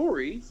the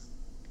story.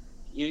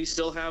 You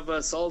still have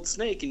a Solid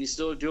Snake, and you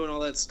still are doing all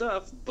that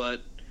stuff,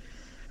 but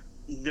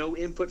no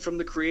input from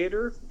the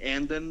creator.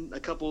 And then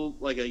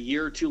a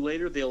year or two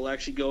later, they'll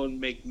actually go and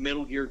make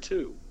Metal Gear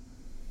 2.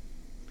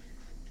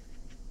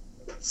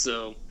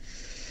 So,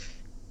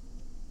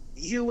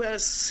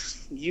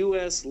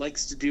 US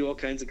likes to do all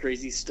kinds of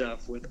crazy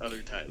stuff with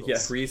other titles. Yeah,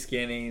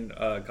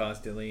 rescanning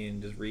constantly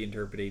and just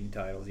reinterpreting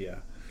titles, yeah.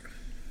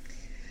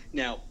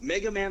 Now,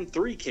 Mega Man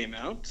 3 came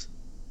out.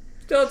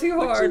 Still too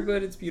hard,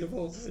 but it's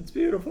beautiful. It's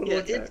beautiful to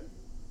look at.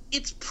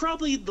 It's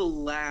probably the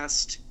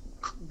last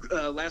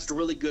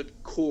really good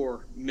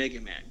core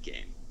Mega Man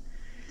game.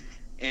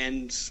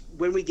 And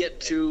when we get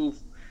to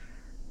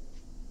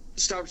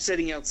start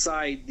setting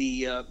outside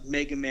the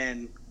Mega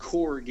Man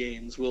core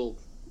games, you'll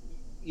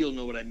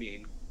know what I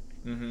mean.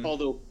 Mm-hmm.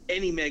 Although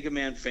any Mega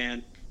Man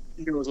fan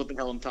knows what the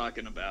hell I'm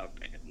talking about,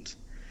 and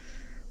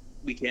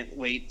we can't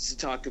wait to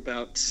talk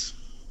about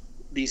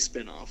the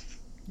spin-off.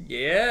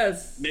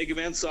 Yes! Mega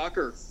Man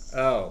Soccer.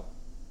 Oh.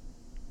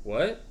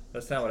 What?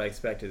 That's not what I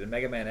expected. And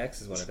Mega Man X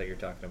is what I thought you were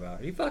talking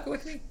about. Are you fucking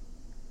with me?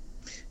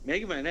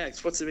 Mega Man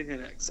X? What's the Mega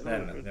Man X? I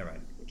don't know. Never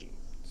mind.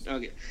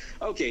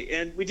 Okay,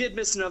 and we did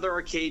miss another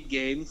arcade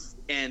game,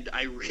 and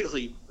I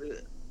really...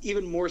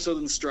 even more so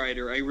than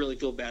Strider, I really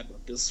feel bad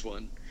about this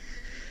one.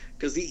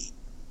 Because the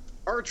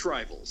arch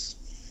rivals,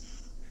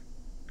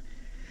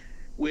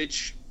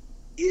 which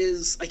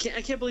is I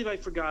can't believe I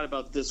forgot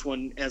about this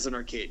one as an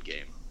arcade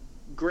game.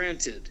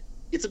 Granted,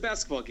 it's a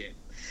basketball game.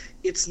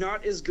 It's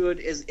not as good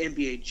as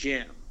NBA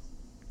Jam,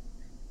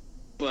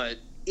 but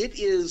it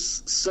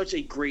is such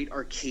a great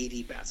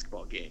arcadey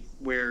basketball game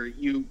where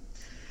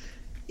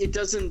it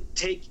doesn't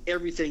take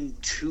everything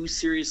too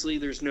seriously.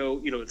 There's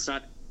no, it's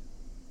not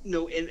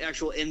no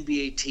actual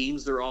NBA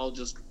teams. They're all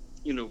just,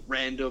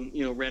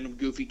 random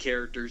goofy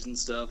characters and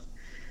stuff.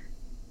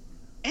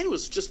 And it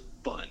was just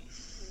fun.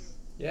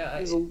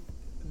 Yeah.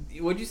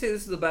 Would you say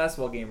this is a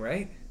basketball game,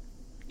 right?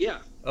 Yeah.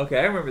 Okay,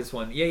 I remember this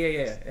one. Yeah.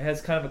 It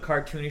has kind of a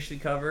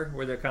cartoonishly cover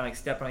where they're kind of like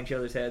stepping on each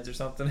other's heads or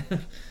something.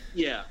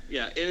 Yeah.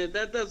 And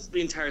that's the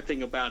entire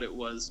thing about it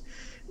was,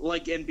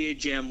 like NBA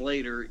Jam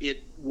later,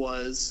 it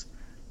was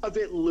a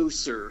bit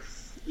looser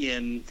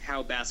in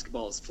how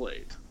basketball is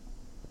played.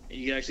 And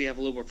you can actually have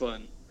a little more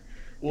fun.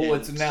 Well,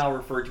 it's now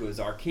referred to as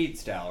arcade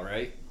style,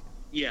 right?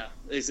 Yeah.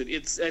 I think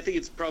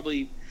it's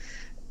probably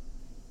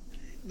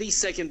the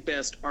second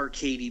best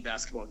arcadey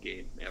basketball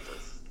game ever.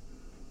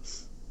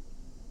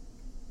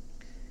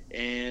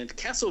 And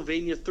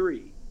Castlevania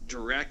 3,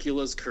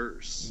 Dracula's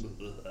Curse.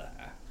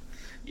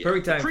 Yeah,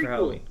 Perfect time for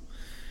Halloween.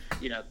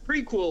 Yeah,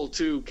 prequel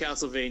to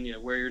Castlevania,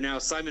 where you're now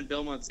Simon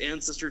Belmont's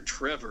ancestor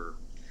Trevor,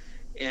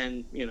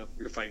 and you're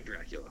fighting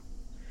Dracula.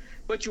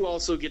 But you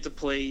also get to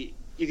play.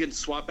 You can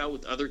swap out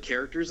with other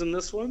characters in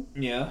this one.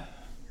 Yeah.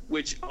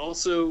 Which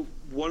also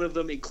one of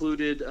them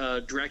included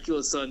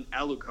Dracula's son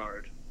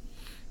Alucard,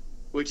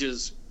 which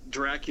is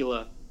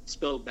Dracula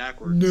spelled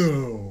backwards.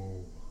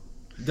 No,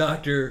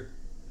 Dr.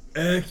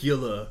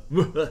 Acula.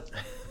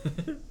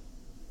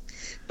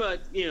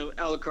 But,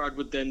 Alucard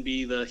would then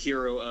be the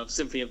hero of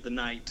Symphony of the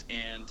Night,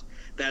 and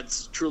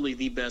that's truly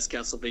the best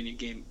Castlevania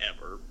game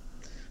ever.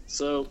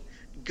 So,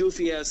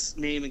 goofy-ass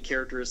name and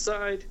character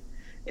aside,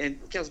 and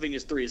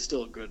Castlevania 3 is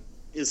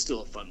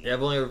still a fun one. Yeah,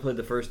 I've only ever played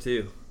the first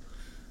two,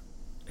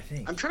 I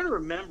think. I'm trying to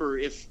remember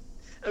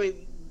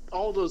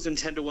all those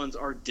Nintendo ones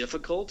are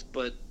difficult,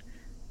 but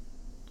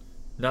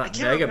not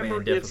Mega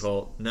Man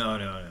difficult.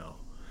 No.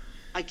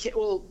 I can't.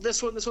 Well,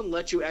 this one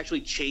lets you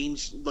actually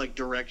change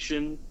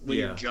direction when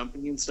you're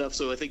jumping and stuff.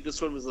 So I think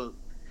this one was a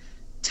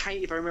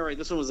tiny. If I remember right,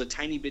 this one was a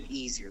tiny bit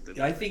easier than.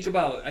 I think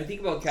about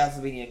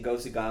Castlevania and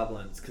Ghosts and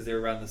Goblins because they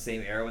were around the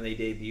same era when they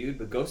debuted.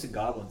 But Ghosts and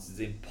Goblins is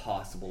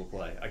impossible to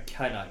play. I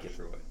cannot get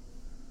through it.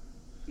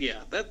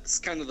 Yeah, that's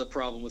kind of the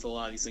problem with a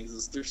lot of these things.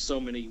 Is there's so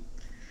many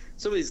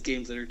of these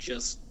games that are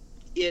just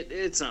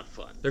it's not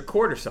fun. They're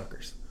quarter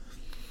suckers.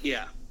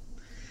 Yeah,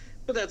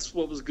 but that's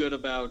what was good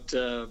about.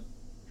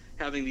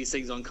 Having these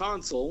things on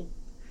console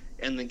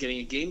and then getting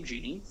a Game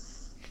Genie.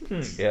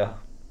 Yeah.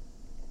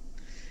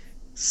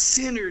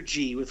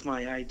 Synergy with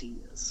my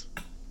ideas.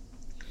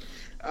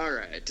 All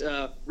right.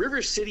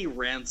 River City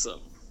Ransom.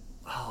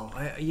 Oh,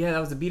 that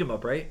was a beat 'em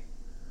up, right?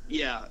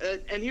 Yeah,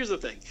 and here's the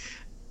thing.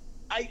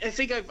 I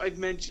think I've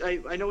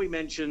mentioned. I know we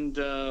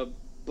mentioned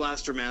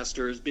Blaster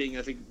Master as being,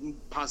 I think,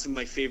 possibly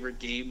my favorite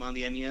game on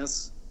the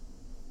NES.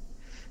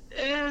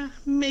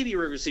 Maybe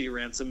River City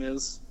Ransom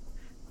is.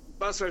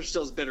 Blaster Master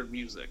still has better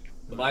music.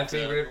 My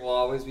favorite will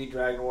always be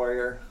Dragon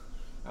Warrior.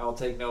 I'll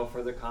take no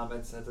further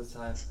comments at this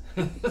time.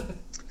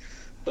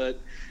 But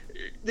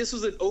this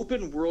was an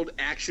open world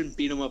action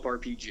beat 'em up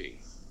RPG.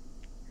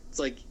 It's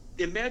like,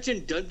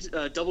 imagine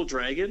Double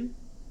Dragon,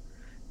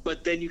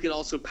 but then you could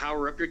also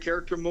power up your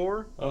character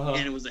more,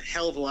 and it was a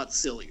hell of a lot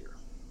sillier.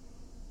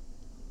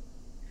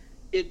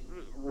 It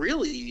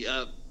really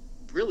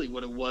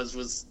what it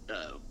was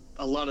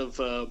a lot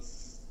of.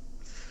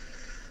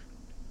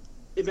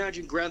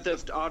 Imagine Grand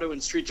Theft Auto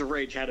and Streets of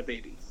Rage had a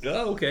baby.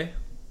 Oh, okay.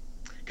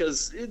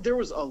 Because there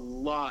was a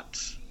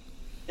lot,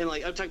 and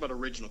I'm talking about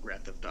original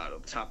Grand Theft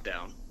Auto, top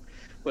down,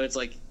 but it's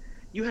like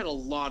you had a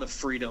lot of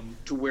freedom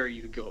to where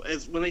you could go.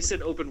 As when they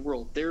said open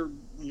world, they're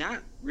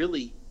not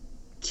really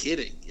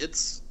kidding.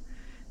 It's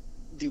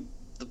the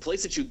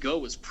place that you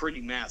go is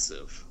pretty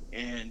massive,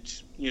 and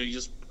you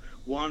just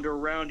wander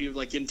around. You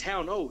in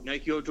town. Oh, now you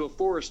go to a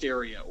forest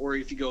area, or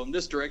if you go in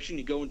this direction,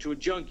 you go into a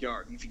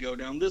junkyard. If you go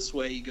down this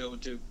way, you go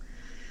into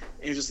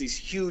just these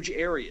huge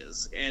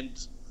areas.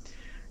 And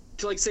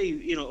to say,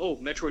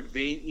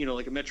 Metroidvania,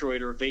 like a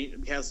Metroid or a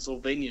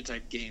Castlevania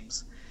type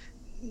games.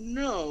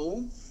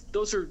 No,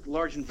 those are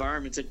large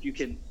environments that you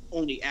can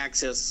only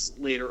access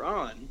later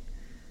on.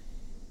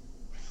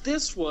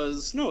 This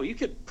was, no, you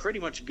could pretty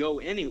much go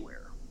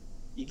anywhere.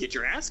 You get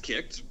your ass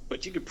kicked,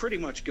 but you could pretty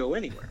much go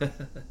anywhere.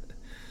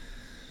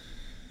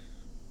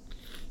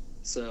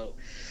 So,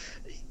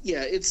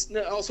 yeah, it's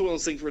also one of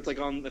those things where it's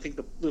on, I think,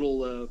 the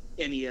little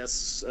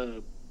NES,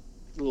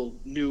 little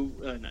new,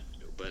 not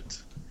new,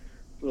 but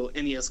little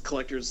NES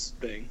collector's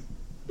thing.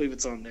 I believe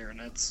it's on there, and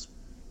it's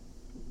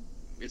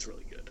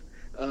really good.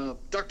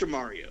 Dr.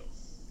 Mario.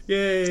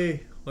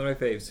 Yay! One of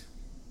my faves.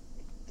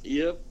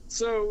 Yep.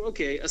 So,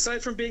 okay,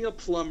 aside from being a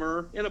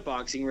plumber and a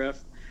boxing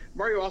ref,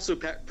 Mario also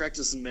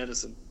practices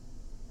medicine.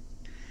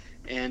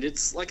 And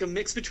it's like a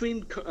mix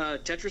between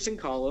Tetris and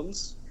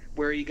Columns,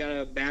 where you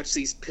gotta match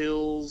these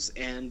pills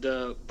and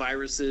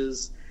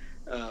viruses,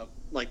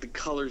 like the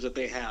colors that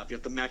they have. You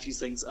have to match these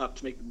things up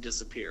to make them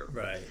disappear.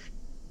 Right.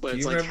 But Do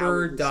it's you like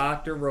remember how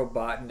Dr.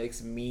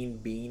 Robotnik's Mean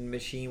Bean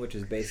Machine, which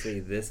is basically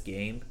this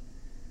game?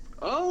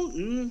 Oh,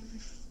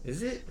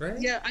 Is it, right?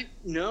 yeah.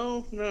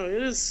 No,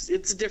 it is.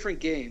 It's a different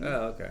game.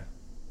 Oh, okay.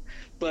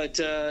 But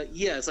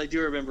yes, I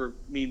do remember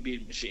Mean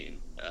Bean Machine.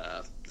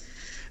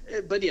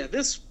 But yeah,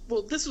 this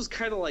was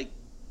kind of like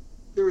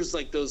there was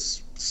like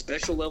those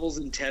special levels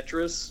in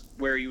Tetris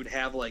where you would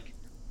have like,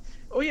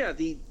 oh yeah,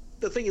 the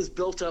thing is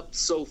built up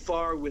so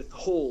far with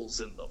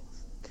holes in them,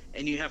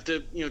 and you have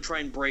to try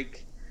and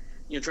break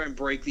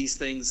these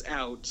things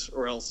out,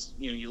 or else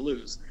you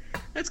lose.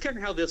 That's kind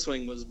of how this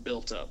one was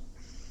built up.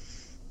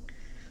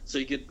 So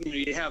you could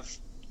you have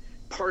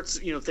parts,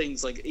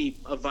 things like a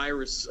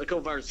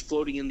couple virus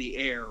floating in the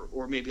air,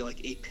 or maybe like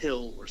a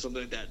pill or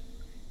something like that,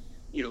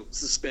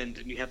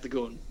 suspended. You have to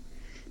go and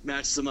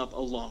match them up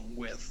along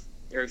with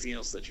everything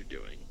else that you're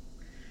doing.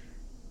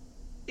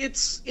 It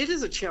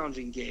is a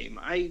challenging game.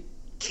 I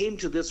came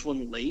to this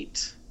one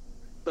late,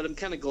 but I'm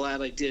kind of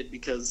glad I did,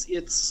 because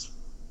it's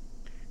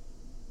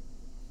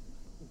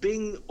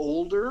being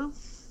older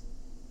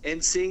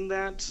and seeing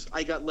that,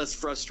 I got less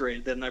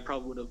frustrated than I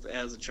probably would have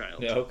as a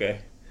child. Yeah,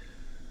 okay.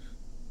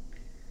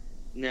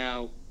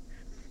 Now,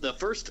 the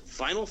first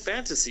Final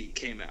Fantasy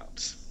came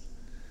out.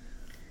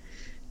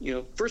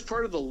 First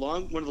part of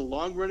one of the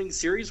long-running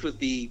series with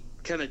the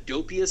kind of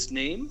dopiest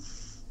name.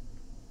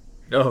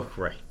 Oh,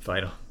 right,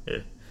 Final. Yeah.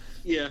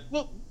 Yeah,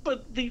 well,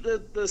 but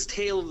the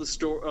tale of the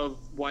story of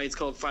why it's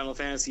called Final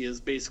Fantasy is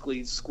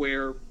basically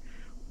Square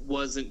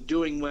wasn't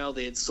doing well.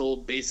 They had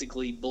sold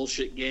basically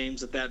bullshit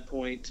games at that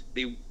point.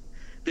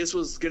 This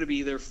was going to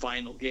be their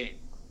final game.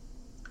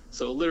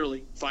 So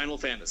literally, Final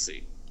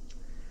Fantasy.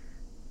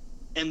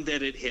 And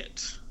then it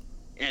hit.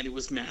 And it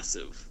was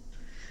massive.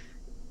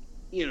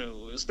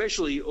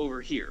 Especially over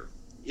here.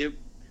 It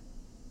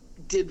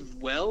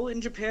did well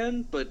in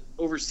Japan, but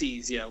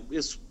overseas, yeah.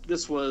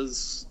 This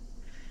was...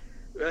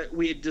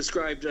 we had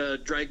described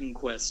Dragon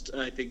Quest,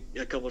 I think,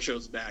 a couple of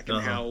shows back,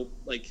 and how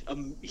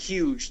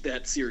huge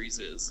that series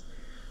is.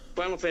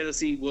 Final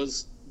Fantasy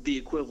was the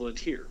equivalent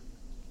here.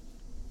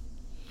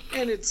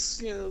 And it's,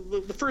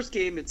 the first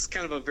game, it's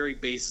kind of a very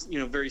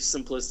very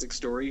simplistic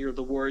story. You're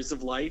the Warriors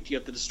of Light. You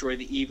have to destroy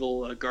the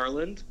evil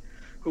Garland,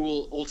 who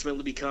will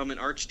ultimately become an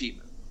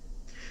archdemon.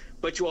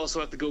 But you also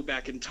have to go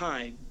back in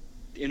time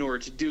in order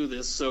to do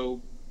this.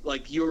 So,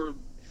 your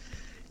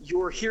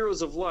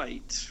Heroes of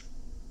Light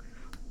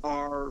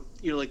are,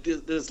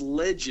 this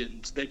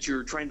legend that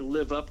you're trying to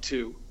live up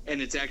to, and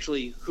it's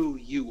actually who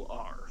you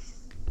are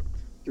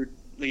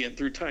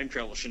through time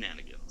travel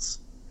shenanigans.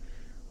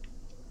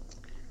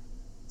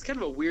 It's kind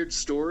of a weird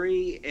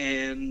story,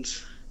 and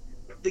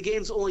the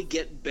games only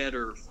get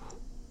better.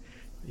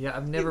 Yeah,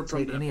 I've never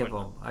played any of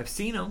them. I've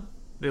seen them.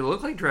 They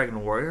look like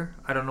Dragon Warrior.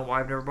 I don't know why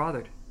I've never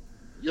bothered.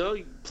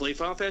 You play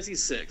Final Fantasy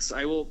VI.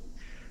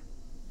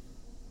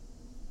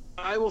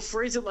 I will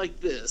phrase it like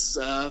this.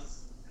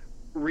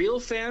 Real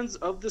fans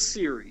of the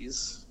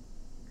series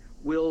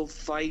will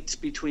fight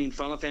between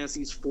Final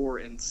Fantasies 4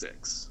 and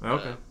 6.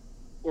 Okay.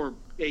 Or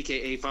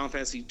AKA Final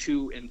Fantasy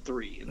 2 and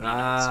 3. All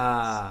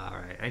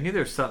right. I knew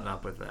there was something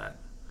up with that.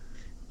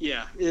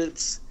 Yeah,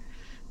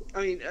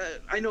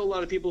 I know a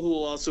lot of people who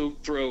will also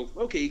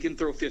you can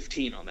throw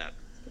 15 on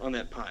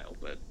that pile,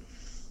 but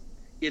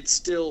it's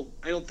still,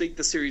 I don't think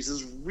the series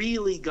has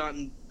really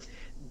gotten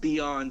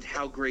beyond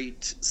how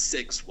great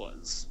 6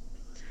 was.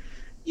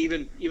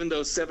 Even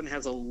though 7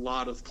 has a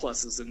lot of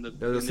pluses in the... I was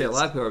going to say, a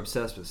lot of people are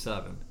obsessed with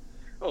 7.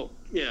 Oh,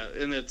 yeah,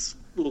 and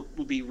will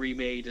be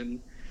remade, and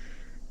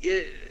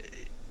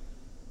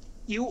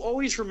you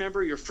always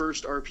remember your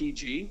first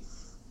RPG,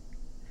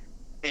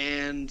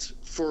 and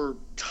for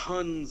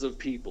tons of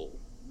people,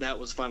 that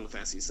was Final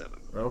Fantasy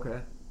VII. Okay.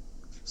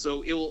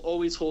 So it will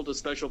always hold a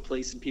special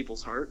place in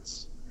people's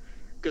hearts,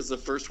 because the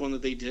first one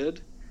that they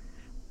did.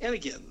 And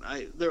again,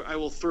 I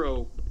will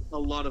throw a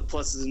lot of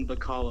pluses into the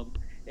column,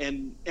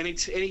 and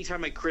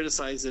anytime I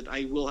criticize it,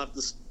 I will have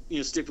to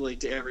stipulate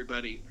to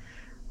everybody,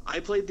 I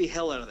played the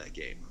hell out of that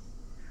game.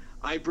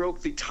 I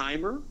broke the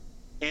timer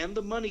and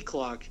the money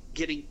clock,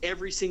 getting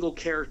every single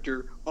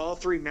character, all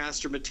 3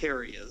 master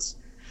materias,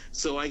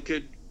 so I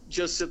could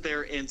just sit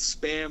there and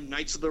spam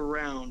Knights of the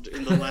Round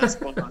in the last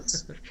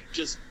boss.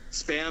 Just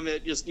spam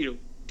it, just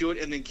do it,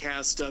 and then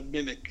cast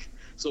Mimic.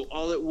 So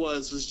all it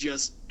was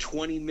just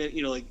 20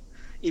 minutes,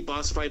 a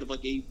boss fight of a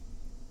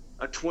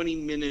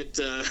 20-minute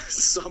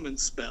summon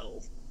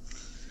spell.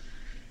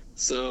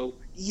 So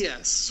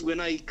yes,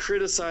 when I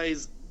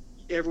criticize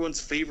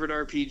everyone's favorite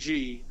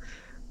RPG,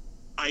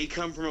 I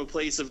come from a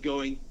place of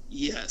going,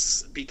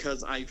 yes,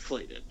 because I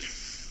played it.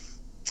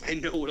 I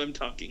know what I'm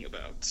talking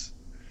about.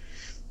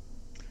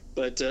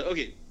 But,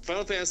 okay,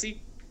 Final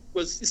Fantasy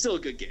was still a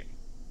good game.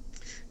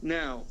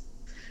 Now,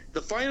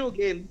 the final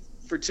game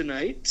for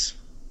tonight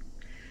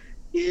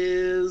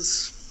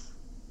is...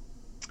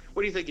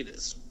 What do you think it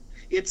is?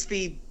 It's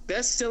the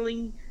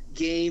best-selling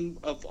game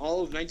of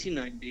all of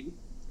 1990.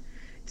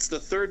 It's the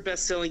third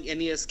best-selling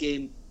NES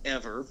game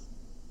ever.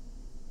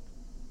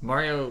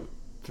 Mario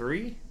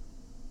 3?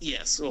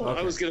 Yes. Well,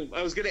 Okay.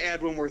 I was gonna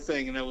add one more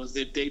thing, and that was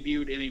it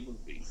debuted in a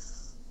movie.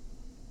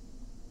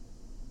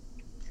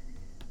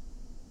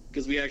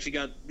 Because we actually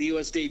got the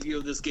U.S. debut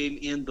of this game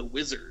in The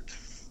Wizard.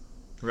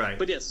 Right.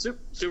 But yes,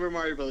 Super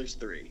Mario Brothers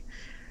 3.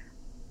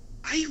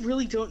 I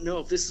really don't know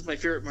if this is my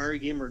favorite Mario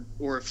game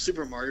or if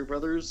Super Mario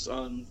Brothers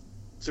on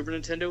Super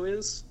Nintendo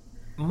is.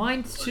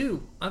 Mine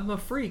too. I'm a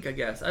freak, I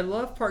guess. I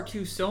love Part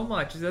 2 so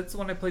much. That's the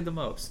one I played the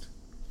most.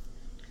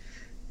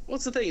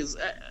 What's the thing is,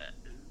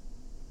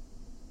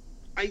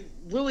 I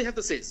really have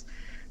to say this.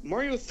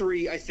 Mario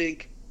 3, I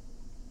think,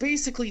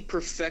 basically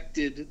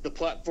perfected the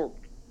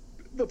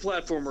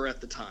platformer at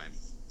the time.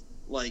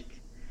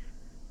 Like,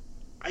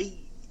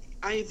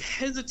 I'm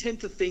hesitant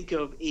to think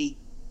of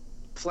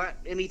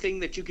anything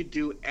that you could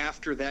do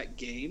after that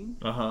game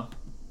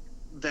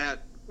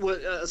that,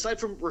 aside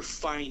from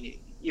refining,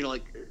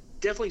 like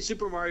definitely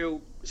Super Mario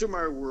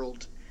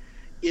World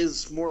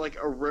is more like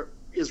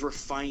is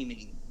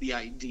refining the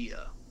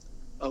idea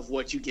of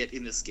what you get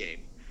in this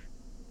game,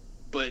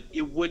 but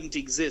it wouldn't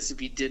exist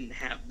if you didn't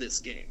have this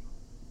game.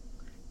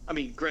 I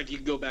mean, granted, you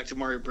can go back to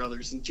Mario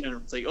Brothers in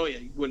general and say, oh yeah,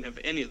 you wouldn't have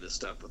any of this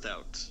stuff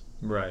without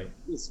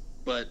this.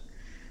 But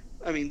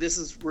I mean, this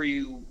is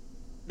where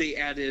they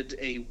added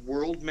a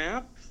world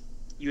map.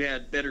 You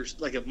had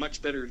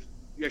much better.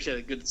 You actually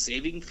had a good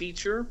saving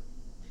feature.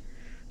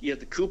 You had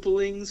the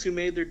Koopalings who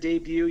made their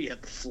debut. You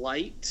had the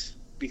flight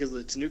because of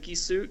the Tanuki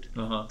suit.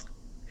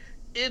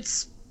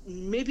 It's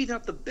maybe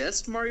not the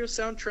best Mario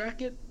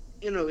soundtrack,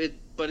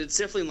 but it's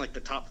definitely in like the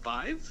top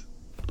 5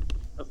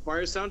 of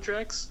Mario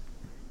soundtracks.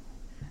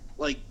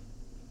 Like,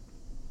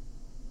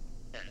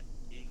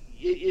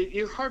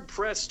 you're hard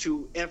pressed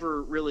to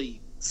ever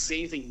really say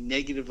anything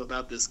negative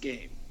about this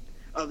game,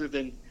 other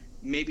than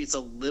maybe it has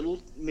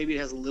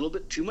a little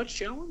bit too much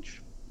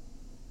challenge.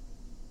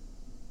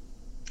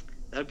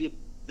 That'd be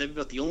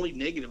about the only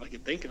negative I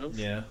could think of.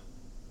 Yeah.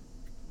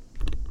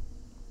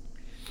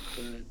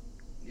 But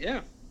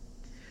yeah,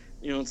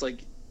 it's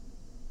like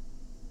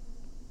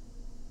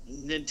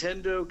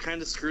Nintendo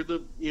kind of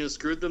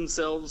screwed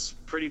themselves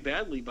pretty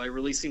badly by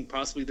releasing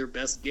possibly their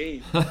best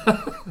game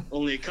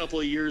only a couple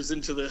of years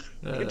into the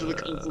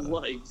console's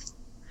life.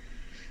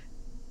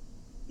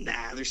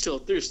 Nah, there's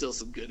still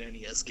some good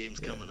NES games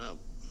coming up.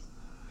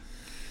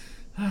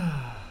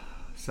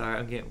 Sorry,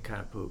 I'm getting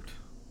kind of pooped.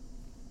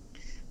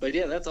 But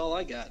yeah, that's all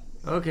I got.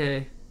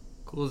 Okay.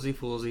 Coolsy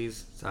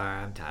foolsies.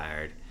 Sorry, I'm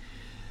tired.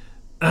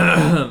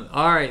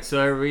 Alright, so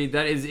everybody,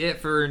 that is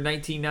it for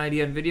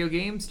 1990 on video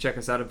games. Check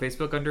us out on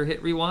Facebook under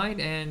Hit Rewind,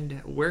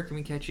 and where can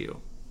we catch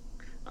you?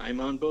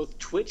 I'm on both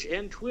Twitch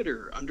and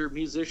Twitter under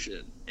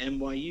Musician,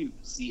 MYUCISHION.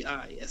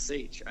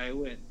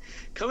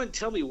 Come and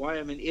tell me why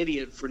I'm an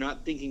idiot for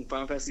not thinking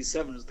Final Fantasy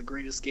VII is the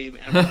greatest game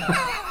ever.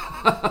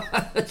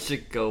 That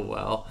should go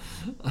well.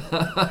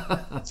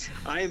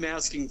 I am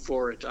asking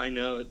for it. I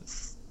know it.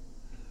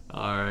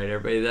 Alright,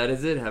 everybody, that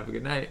is it. Have a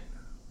good night.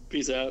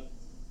 Peace out.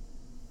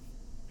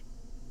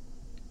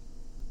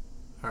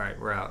 Alright,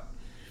 we're out.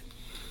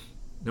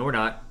 No, we're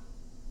not.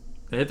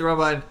 Hit the wrong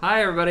button.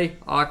 Hi, everybody.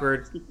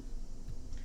 Awkward.